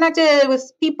to stay connected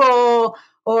with people.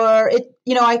 Or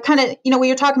I kind of, when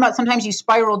you're talking about sometimes you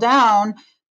spiral down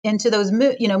into those,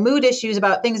 mood issues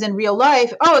about things in real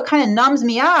life. Oh, it kind of numbs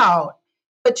me out.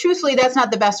 But truthfully, that's not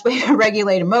the best way to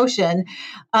regulate emotion.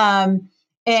 So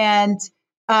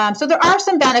there are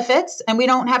some benefits, and we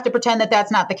don't have to pretend that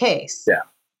that's not the case. Yeah.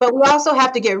 But we also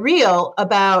have to get real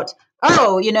about,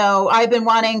 I've been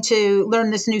wanting to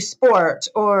learn this new sport,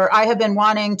 or I have been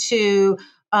wanting to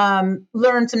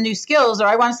learn some new skills, or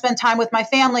I want to spend time with my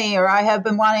family, or I have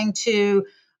been wanting to,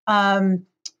 again,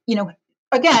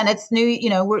 it's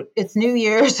new, it's New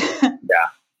Year's.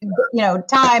 Yeah.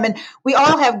 Time, and we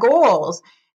all have goals.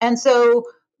 And so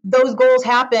those goals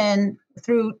happen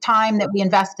through time that we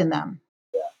invest in them.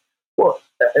 Yeah. Well,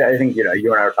 I think, you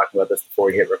and I were talking about this before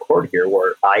we hit record here,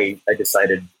 where I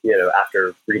decided,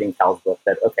 after reading Cal's book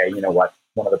that, okay, you know what,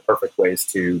 one of the perfect ways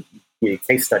to be a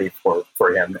case study for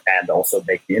him and also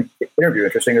make the interview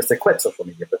interesting is to quit social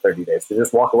media for 30 days, to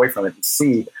just walk away from it and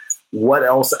see what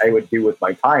else I would do with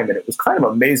my time. And it was kind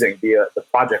of amazing, the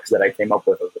projects that I came up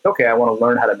with. I was like, okay, I want to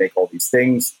learn how to make all these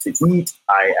things to eat.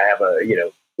 I have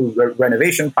a,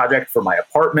 renovation project for my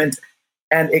apartment.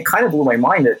 And it kind of blew my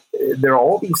mind that there are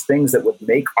all these things that would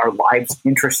make our lives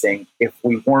interesting if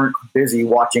we weren't busy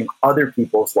watching other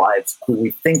people's lives who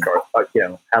we think are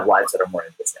have lives that are more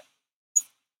interesting.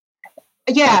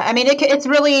 Yeah, I mean, it's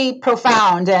really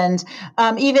profound. And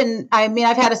I've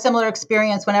had a similar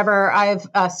experience whenever I've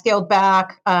scaled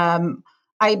back.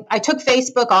 I took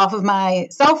Facebook off of my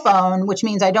cell phone, which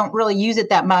means I don't really use it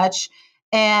that much.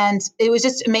 And it was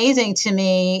just amazing to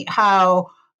me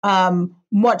how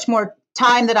much more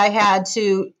time that I had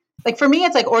to, like, for me,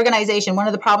 it's like organization. One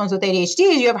of the problems with ADHD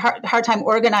is you have a hard time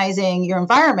organizing your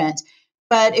environment.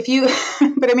 But if you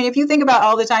think about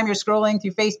all the time you're scrolling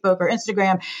through Facebook or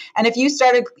Instagram, and if you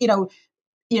started,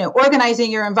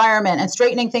 organizing your environment and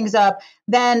straightening things up,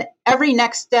 then every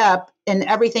next step in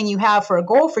everything you have for a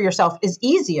goal for yourself is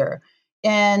easier.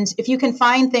 And if you can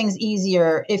find things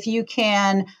easier, if you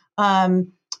can,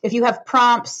 if you have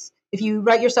prompts, if you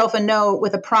write yourself a note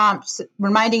with a prompt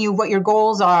reminding you what your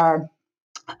goals are,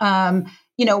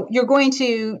 you're going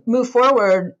to move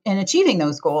forward in achieving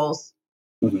those goals.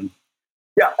 Mm-hmm.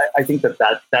 Yeah, I think that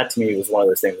to me was one of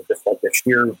those things, just like the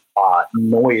sheer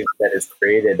noise that is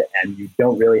created, and you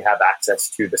don't really have access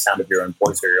to the sound of your own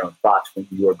voice or your own thoughts when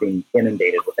you are being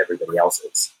inundated with everybody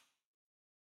else's.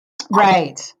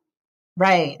 Right,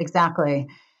 exactly.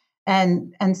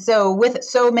 And so with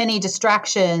so many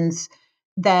distractions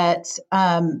that,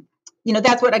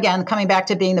 that's what, again, coming back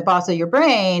to being the boss of your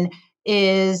brain,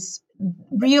 is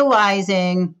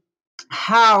realizing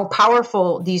how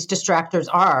powerful these distractors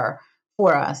are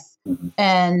for us, mm-hmm.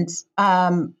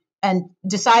 and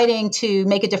deciding to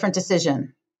make a different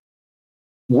decision.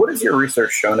 What has your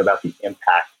research shown about the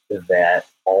impact that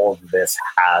all of this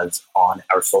has on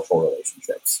our social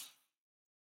relationships?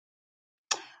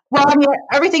 Well, I mean,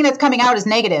 everything that's coming out is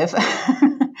negative.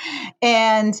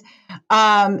 And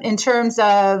in terms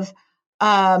of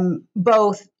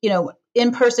both,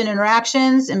 in-person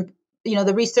interactions, and,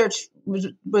 the research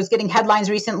was getting headlines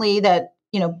recently that,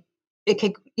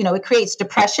 it creates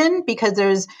depression because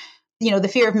there's, the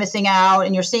fear of missing out,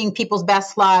 and you're seeing people's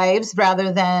best lives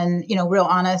rather than, real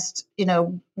honest,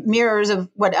 mirrors of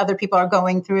what other people are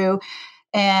going through.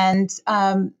 And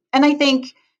I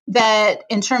think that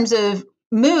in terms of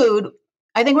mood,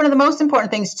 I think one of the most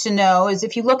important things to know is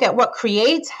if you look at what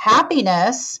creates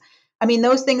happiness, I mean,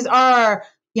 those things are,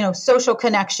 social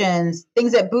connections.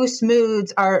 Things that boost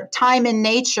moods are time in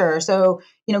nature. So,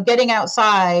 getting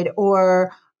outside,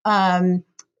 or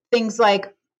things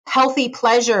like healthy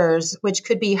pleasures, which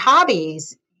could be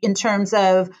hobbies in terms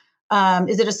of,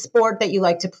 is it a sport that you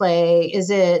like to play?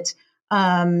 Is it,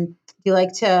 do you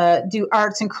like to do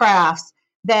arts and crafts?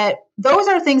 That those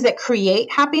are things that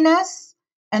create happiness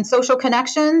and social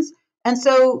connections. And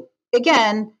so,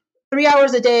 again, 3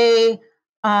 hours a day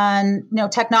on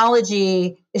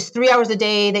technology is 3 hours a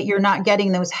day that you're not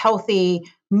getting those healthy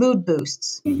mood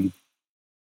boosts. Mm-hmm.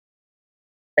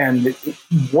 And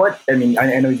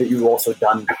I know that you've also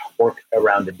done work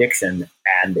around addiction,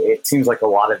 and it seems like a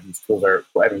lot of these tools are,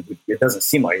 it doesn't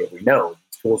seem like it, we know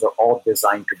these tools are all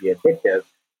designed to be addictive.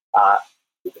 Are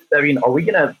we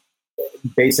going to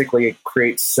basically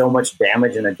create so much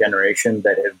damage in a generation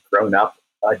that has grown up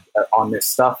on this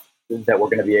stuff that we're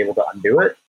going to be able to undo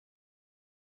it?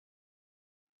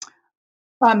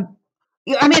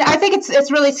 I think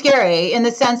it's really scary in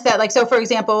the sense that, like, so for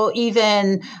example,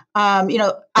 even,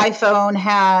 iPhone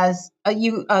has a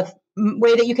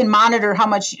way that you can monitor how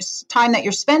much time that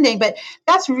you're spending. But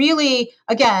that's really,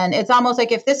 again, it's almost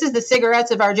like if this is the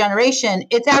cigarettes of our generation,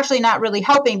 it's actually not really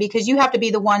helping, because you have to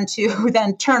be the one to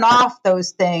then turn off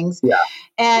those things. Yeah.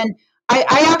 And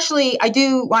I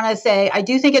do want to say, I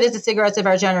do think it is the cigarettes of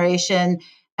our generation.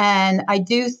 And I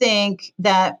do think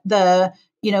that the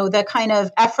kind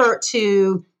of effort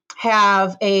to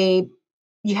have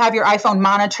you have your iPhone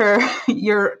monitor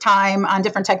your time on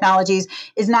different technologies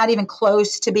is not even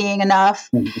close to being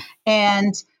enough. Mm-hmm.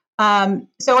 And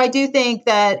so I do think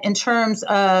that in terms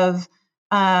of,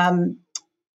 I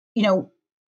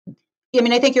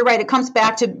think you're right. It comes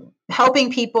back to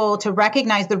helping people to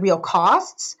recognize the real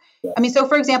costs. Yeah. So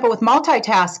for example, with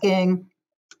multitasking,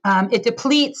 it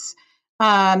depletes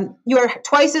You're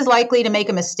twice as likely to make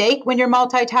a mistake when you're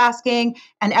multitasking,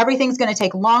 and everything's going to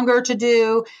take longer to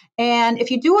do. And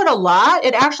if you do it a lot,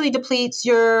 it actually depletes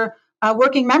your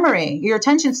working memory, your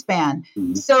attention span.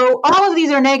 Mm-hmm. So all of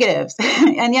these are negatives,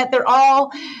 and yet they're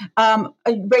all a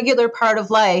regular part of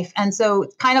life. And so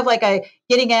it's kind of like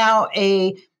getting out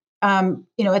at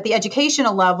the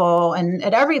educational level and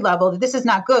at every level, this is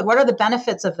not good. What are the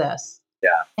benefits of this? Yeah.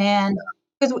 And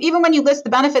because even when you list the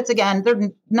benefits again,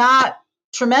 they're not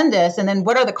tremendous. And then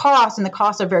what are the costs? And the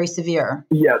costs are very severe.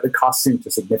 Yeah, the costs seem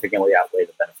to significantly outweigh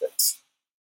the benefits.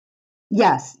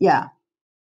 Yes, yeah.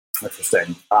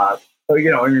 Interesting. Part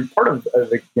of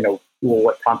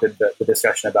what prompted the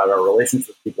discussion about our relations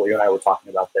with people, you and I were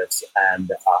talking about this,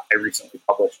 and I recently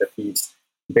published a piece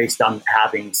based on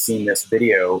having seen this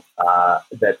video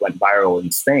that went viral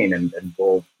in Spain, and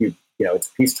it's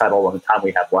a piece titled "On the Time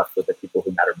We Have Left with the People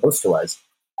Who Matter Most to Us."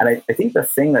 And I think the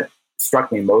thing that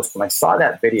struck me most when I saw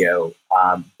that video,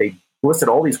 they listed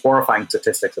all these horrifying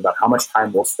statistics about how much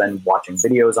time we'll spend watching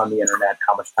videos on the internet,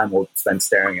 how much time we'll spend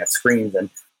staring at screens, and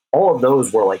all of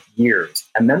those were like years.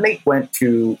 And then they went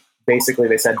to basically,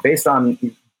 they said, based on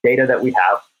data that we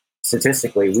have,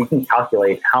 statistically, we can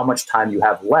calculate how much time you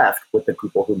have left with the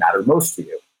people who matter most to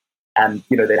you. And,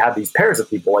 they'd have these pairs of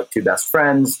people, like two best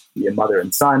friends, a mother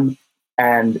and son.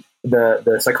 And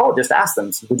the psychologist asked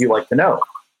them, would you like to know?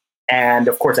 And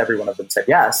of course, every one of them said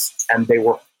yes. And they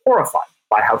were horrified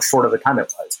by how short of a time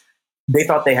it was. They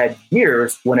thought they had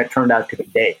years when it turned out to be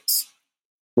days,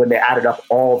 when they added up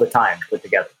all the time put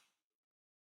together.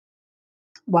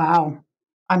 Wow.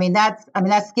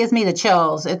 That gives me the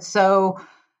chills. It's so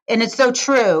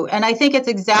true. And I think it's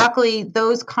exactly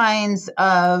those kinds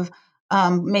of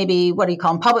maybe, what do you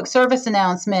call them, public service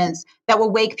announcements that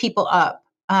will wake people up.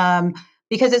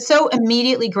 Because it's so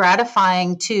immediately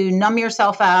gratifying to numb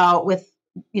yourself out with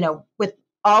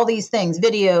all these things,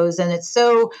 videos. And it's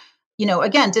so,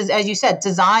 again, as you said,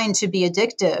 designed to be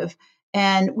addictive.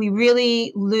 And we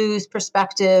really lose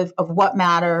perspective of what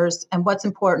matters and what's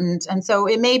important. And so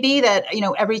it may be that,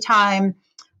 every time,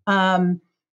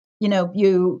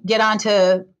 you get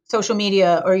onto social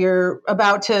media or you're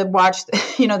about to watch,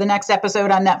 the next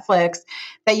episode on Netflix,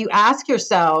 that you ask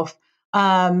yourself,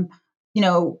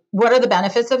 what are the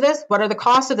benefits of this? What are the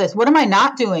costs of this? What am I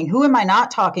not doing? Who am I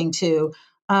not talking to?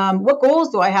 What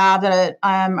goals do I have that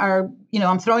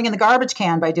I'm throwing in the garbage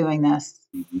can by doing this?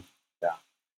 Mm-hmm.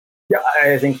 Yeah,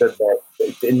 I think that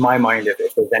in my mind, if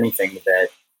there's anything that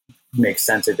makes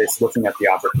sense, it's looking at the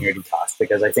opportunity cost,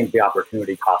 because I think the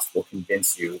opportunity cost will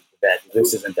convince you that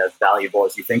this isn't as valuable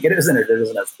as you think it is, and it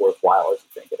isn't as worthwhile as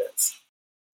you think it is.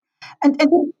 And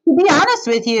to be honest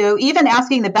with you, even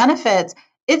asking the benefits,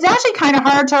 it's actually kind of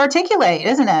hard to articulate,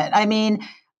 isn't it?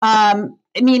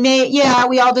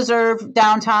 We all deserve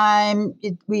downtime.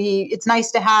 It's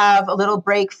nice to have a little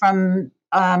break from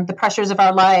the pressures of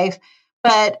our life,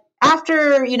 but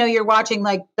after, you're watching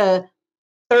like the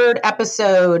third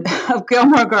episode of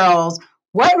Gilmore Girls,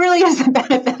 what really is the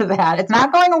benefit of that? It's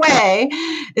not going away.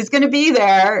 It's going to be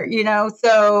there,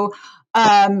 So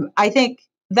I think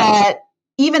that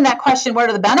even that question, what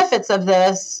are the benefits of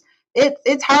this?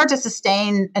 It's hard to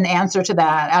sustain an answer to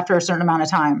that after a certain amount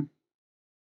of time.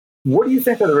 What do you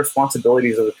think are the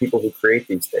responsibilities of the people who create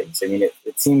these things?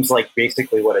 It seems like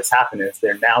basically what has happened is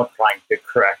they're now trying to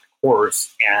correct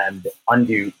course and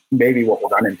undo maybe what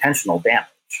was unintentional damage.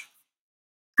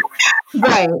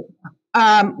 Right.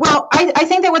 Well, I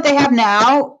think that what they have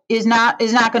now is not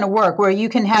going to work, where you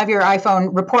can have your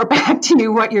iPhone report back to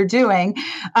you what you're doing,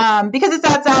 because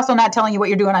that's also not telling you what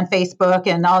you're doing on Facebook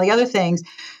and all the other things.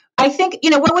 I think,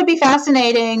 what would be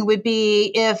fascinating would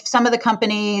be if some of the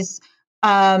companies,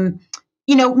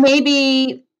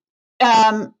 maybe,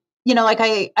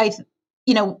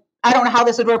 I don't know how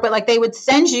this would work, but like they would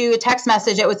send you a text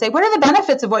message that would say, what are the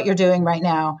benefits of what you're doing right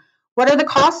now? What are the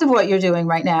costs of what you're doing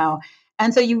right now?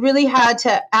 And so you really had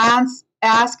to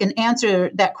ask and answer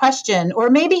that question,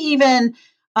 or maybe even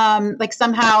like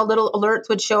somehow little alerts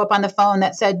would show up on the phone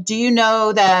that said, do you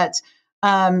know that,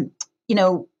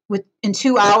 in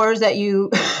 2 hours that you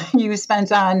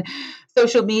spent on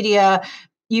social media,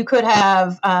 you could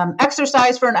have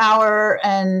exercised for an hour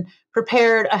and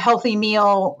prepared a healthy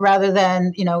meal rather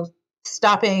than,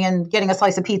 stopping and getting a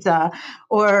slice of pizza,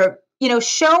 or,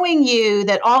 showing you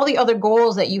that all the other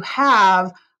goals that you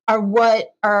have are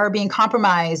what are being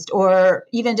compromised, or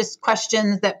even just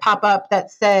questions that pop up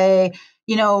that say,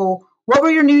 what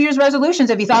were your New Year's resolutions?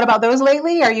 Have you thought about those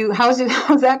lately? How's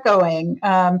that going?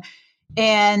 Or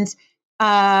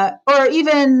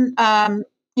even,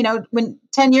 when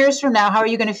 10 years from now, how are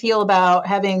you going to feel about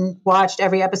having watched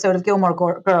every episode of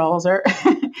Gilmore Girls or,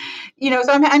 so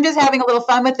I'm just having a little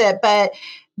fun with it, but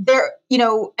there,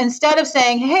 instead of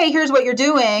saying, hey, here's what you're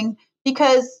doing,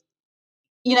 because,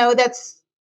 it's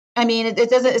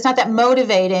not that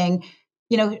motivating,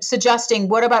 suggesting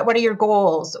what are your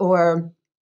goals, or,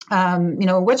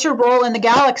 what's your role in the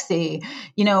galaxy?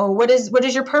 What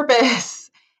is your purpose?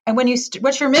 And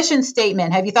what's your mission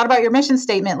statement? Have you thought about your mission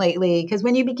statement lately? Because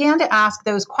when you began to ask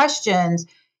those questions,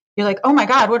 you're like, oh my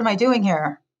God, what am I doing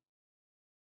here?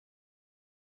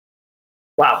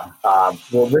 Wow.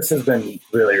 Well, this has been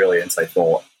really, really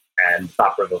insightful and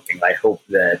thought-provoking. I hope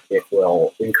that it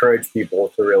will encourage people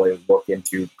to really look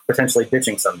into potentially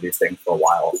ditching some of these things for a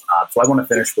while. So I want to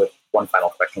finish with one final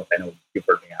question, which I know you've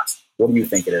heard me ask. What do you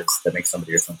think it is that makes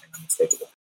somebody or something unmistakable?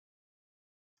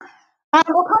 Well,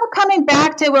 kind of coming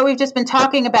back to what we've just been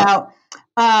talking about,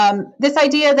 this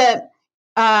idea that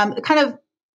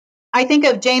I think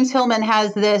of James Hillman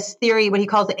has this theory, what he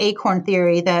calls the acorn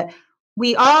theory, that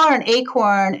we are an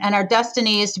acorn and our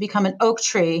destiny is to become an oak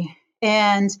tree.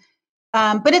 And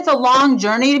but it's a long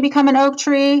journey to become an oak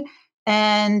tree.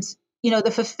 And,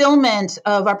 the fulfillment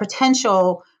of our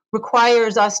potential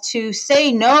requires us to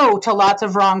say no to lots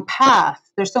of wrong paths.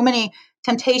 There's so many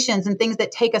temptations and things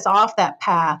that take us off that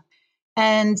path.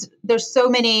 And there's so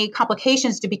many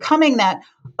complications to becoming that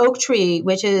oak tree,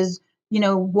 which is,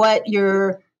 what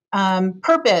your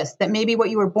purpose, that maybe what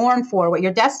you were born for, what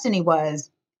your destiny was.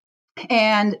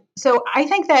 And so I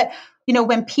think that,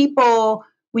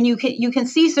 when you can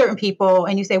see certain people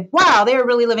and you say, wow, they're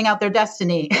really living out their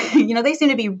destiny. They seem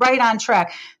to be right on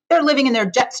track. They're living in their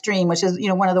jet stream, which is,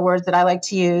 one of the words that I like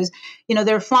to use.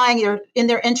 They're flying, they're in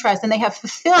their interest, and they have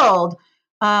fulfilled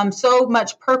so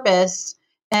much purpose.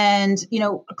 And,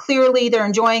 clearly they're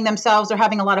enjoying themselves. They're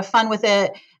having a lot of fun with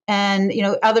it. And,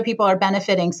 other people are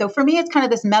benefiting. So for me, it's kind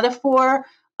of this metaphor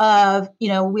of,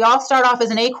 we all start off as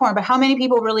an acorn, but how many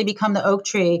people really become the oak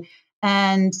tree?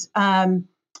 And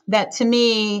that to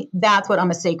me, that's what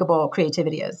unmistakable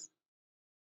creativity is.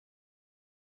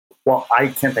 Well, I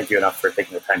can't thank you enough for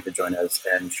taking the time to join us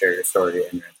and share your story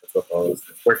and your insights with us.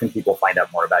 Where can people find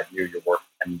out more about you, your work,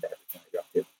 and everything that you're up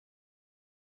to?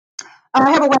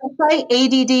 I have a website,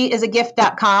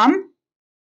 addisagift.com.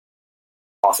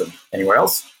 Awesome. Anywhere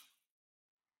else?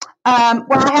 Well,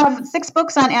 I have 6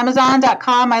 books on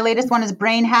Amazon.com. My latest one is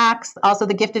Brain Hacks, also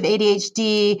The Gift of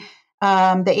ADHD, the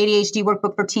ADHD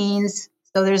Workbook for Teens.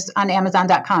 So there's on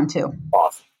Amazon.com too.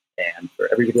 Awesome. And for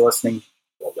everybody listening,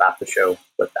 we'll wrap the show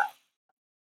with that.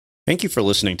 Thank you for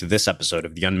listening to this episode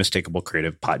of the Unmistakable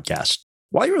Creative Podcast.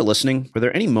 While you were listening, were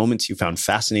there any moments you found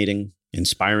fascinating,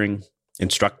 inspiring,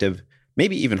 instructive,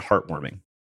 maybe even heartwarming?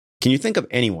 Can you think of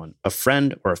anyone, a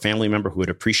friend or a family member who would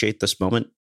appreciate this moment?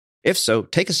 If so,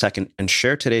 take a second and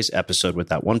share today's episode with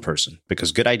that one person,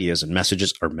 because good ideas and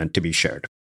messages are meant to be shared.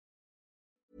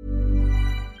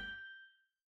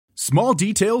 Small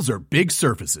details are big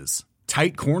surfaces.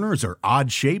 Tight corners are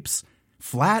odd shapes.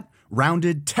 Flat,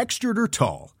 rounded, textured, or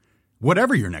tall.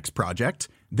 Whatever your next project,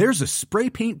 there's a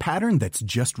spray paint pattern that's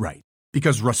just right.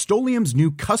 Because Rust-Oleum's new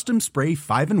Custom Spray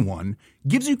 5-in-1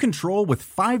 gives you control with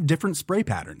 5 different spray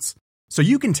patterns. So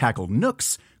you can tackle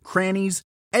nooks, crannies,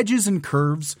 edges, and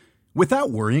curves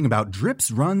without worrying about drips,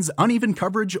 runs, uneven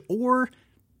coverage, or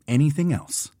anything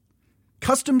else.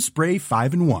 Custom Spray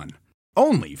 5-in-1.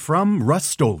 Only from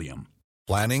Rust-Oleum.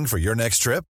 Planning for your next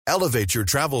trip? Elevate your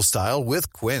travel style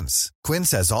with Quince.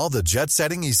 Quince has all the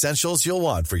jet-setting essentials you'll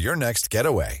want for your next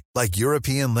getaway, like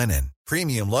European linen,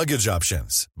 premium luggage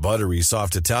options, buttery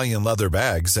soft Italian leather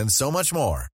bags, and so much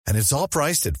more. And it's all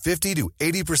priced at 50 to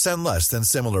 80% less than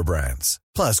similar brands.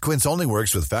 Plus, Quince only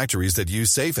works with factories that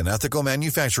use safe and ethical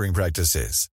manufacturing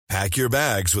practices. Pack your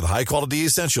bags with high-quality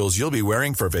essentials you'll be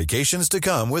wearing for vacations to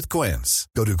come with Quince.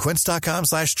 Go to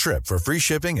quince.com/trip for free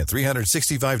shipping and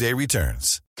 365-day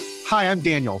returns. Hi, I'm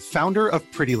Daniel, founder of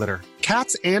Pretty Litter.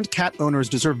 Cats and cat owners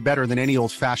deserve better than any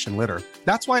old-fashioned litter.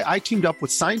 That's why I teamed up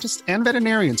with scientists and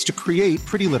veterinarians to create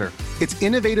Pretty Litter. Its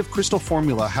innovative crystal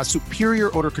formula has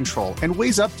superior odor control and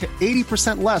weighs up to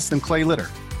 80% less than clay litter.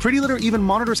 Pretty Litter even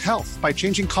monitors health by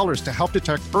changing colors to help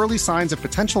detect early signs of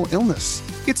potential illness.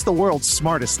 It's the world's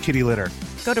smartest kitty litter.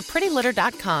 Go to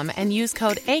prettylitter.com and use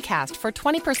code ACAST for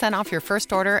 20% off your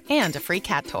first order and a free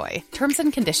cat toy. Terms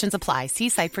and conditions apply. See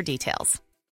site for details.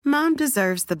 Mom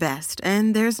deserves the best,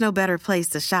 and there's no better place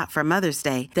to shop for Mother's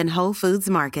Day than Whole Foods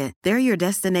Market. They're your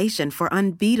destination for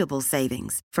unbeatable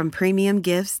savings, from premium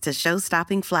gifts to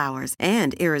show-stopping flowers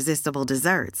and irresistible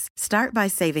desserts. Start by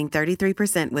saving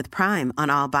 33% with Prime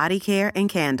on all body care and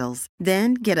candles.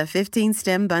 Then get a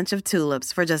 15-stem bunch of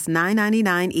tulips for just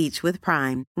 $9.99 each with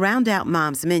Prime. Round out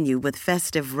Mom's menu with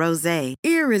festive rosé,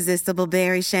 irresistible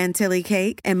berry chantilly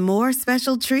cake, and more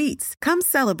special treats. Come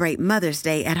celebrate Mother's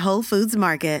Day at Whole Foods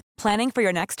Market. Planning for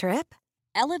your next trip?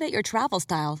 Elevate your travel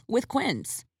style with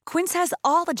Quince. Quince has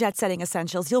all the jet-setting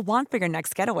essentials you'll want for your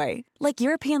next getaway, like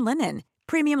European linen,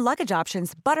 premium luggage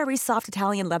options, buttery soft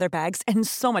Italian leather bags, and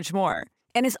so much more.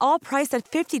 And is all priced at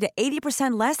 50 to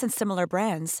 80% less than similar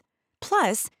brands.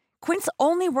 Plus, Quince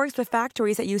only works with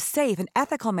factories that use safe and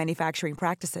ethical manufacturing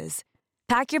practices.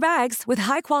 Pack your bags with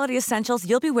high-quality essentials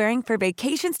you'll be wearing for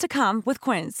vacations to come with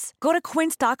Quince. Go to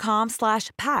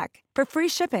quince.com/pack for free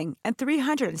shipping and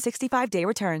 365-day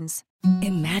returns.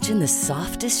 Imagine the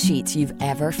softest sheets you've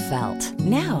ever felt.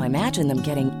 Now imagine them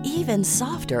getting even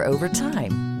softer over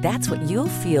time. That's what you'll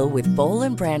feel with Boll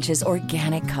 & Branch's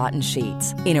organic cotton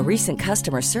sheets. In a recent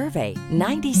customer survey,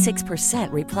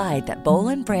 96% replied that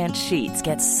Boll & Branch sheets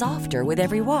get softer with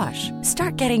every wash.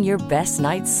 Start getting your best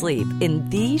night's sleep in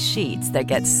these sheets that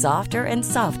get softer and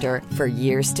softer for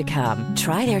years to come.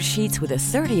 Try their sheets with a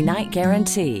 30-night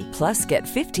guarantee. Plus, get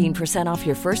 15% off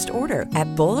your first order at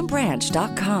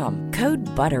bollandbranch.com. Code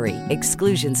BUTTERY.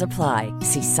 Exclusions apply.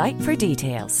 See site for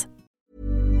details.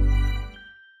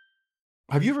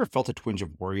 Have you ever felt a twinge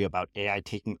of worry about AI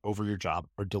taking over your job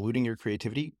or diluting your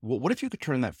creativity? Well, what if you could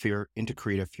turn that fear into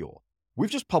creative fuel? We've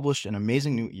just published an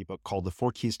amazing new ebook called The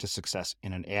 4 Keys to Success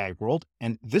in an AI World,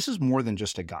 and this is more than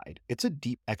just a guide. It's a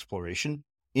deep exploration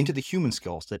into the human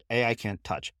skills that AI can't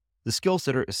touch, the skills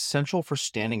that are essential for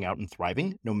standing out and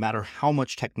thriving, no matter how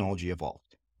much technology evolves.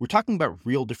 We're talking about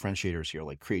real differentiators here,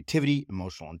 like creativity,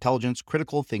 emotional intelligence,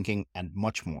 critical thinking, and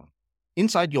much more.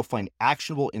 Inside, you'll find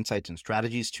actionable insights and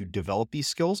strategies to develop these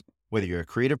skills, whether you're a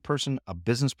creative person, a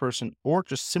business person, or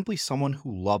just simply someone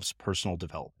who loves personal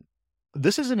development.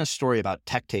 This isn't a story about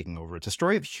tech taking over. It's a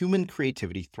story of human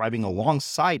creativity thriving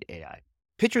alongside AI.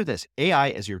 Picture this, AI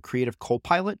as your creative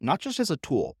co-pilot, not just as a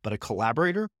tool, but a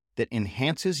collaborator that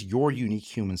enhances your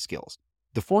unique human skills.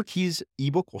 The 4 Keys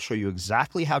ebook will show you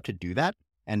exactly how to do that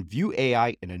and view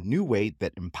AI in a new way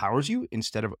that empowers you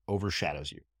instead of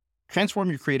overshadows you. Transform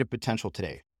your creative potential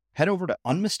today. Head over to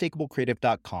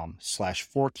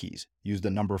unmistakablecreative.com/4keys. Use the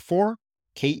number 4,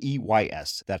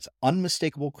 KEYS. That's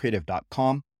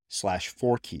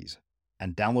unmistakablecreative.com/4keys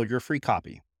and download your free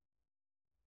copy.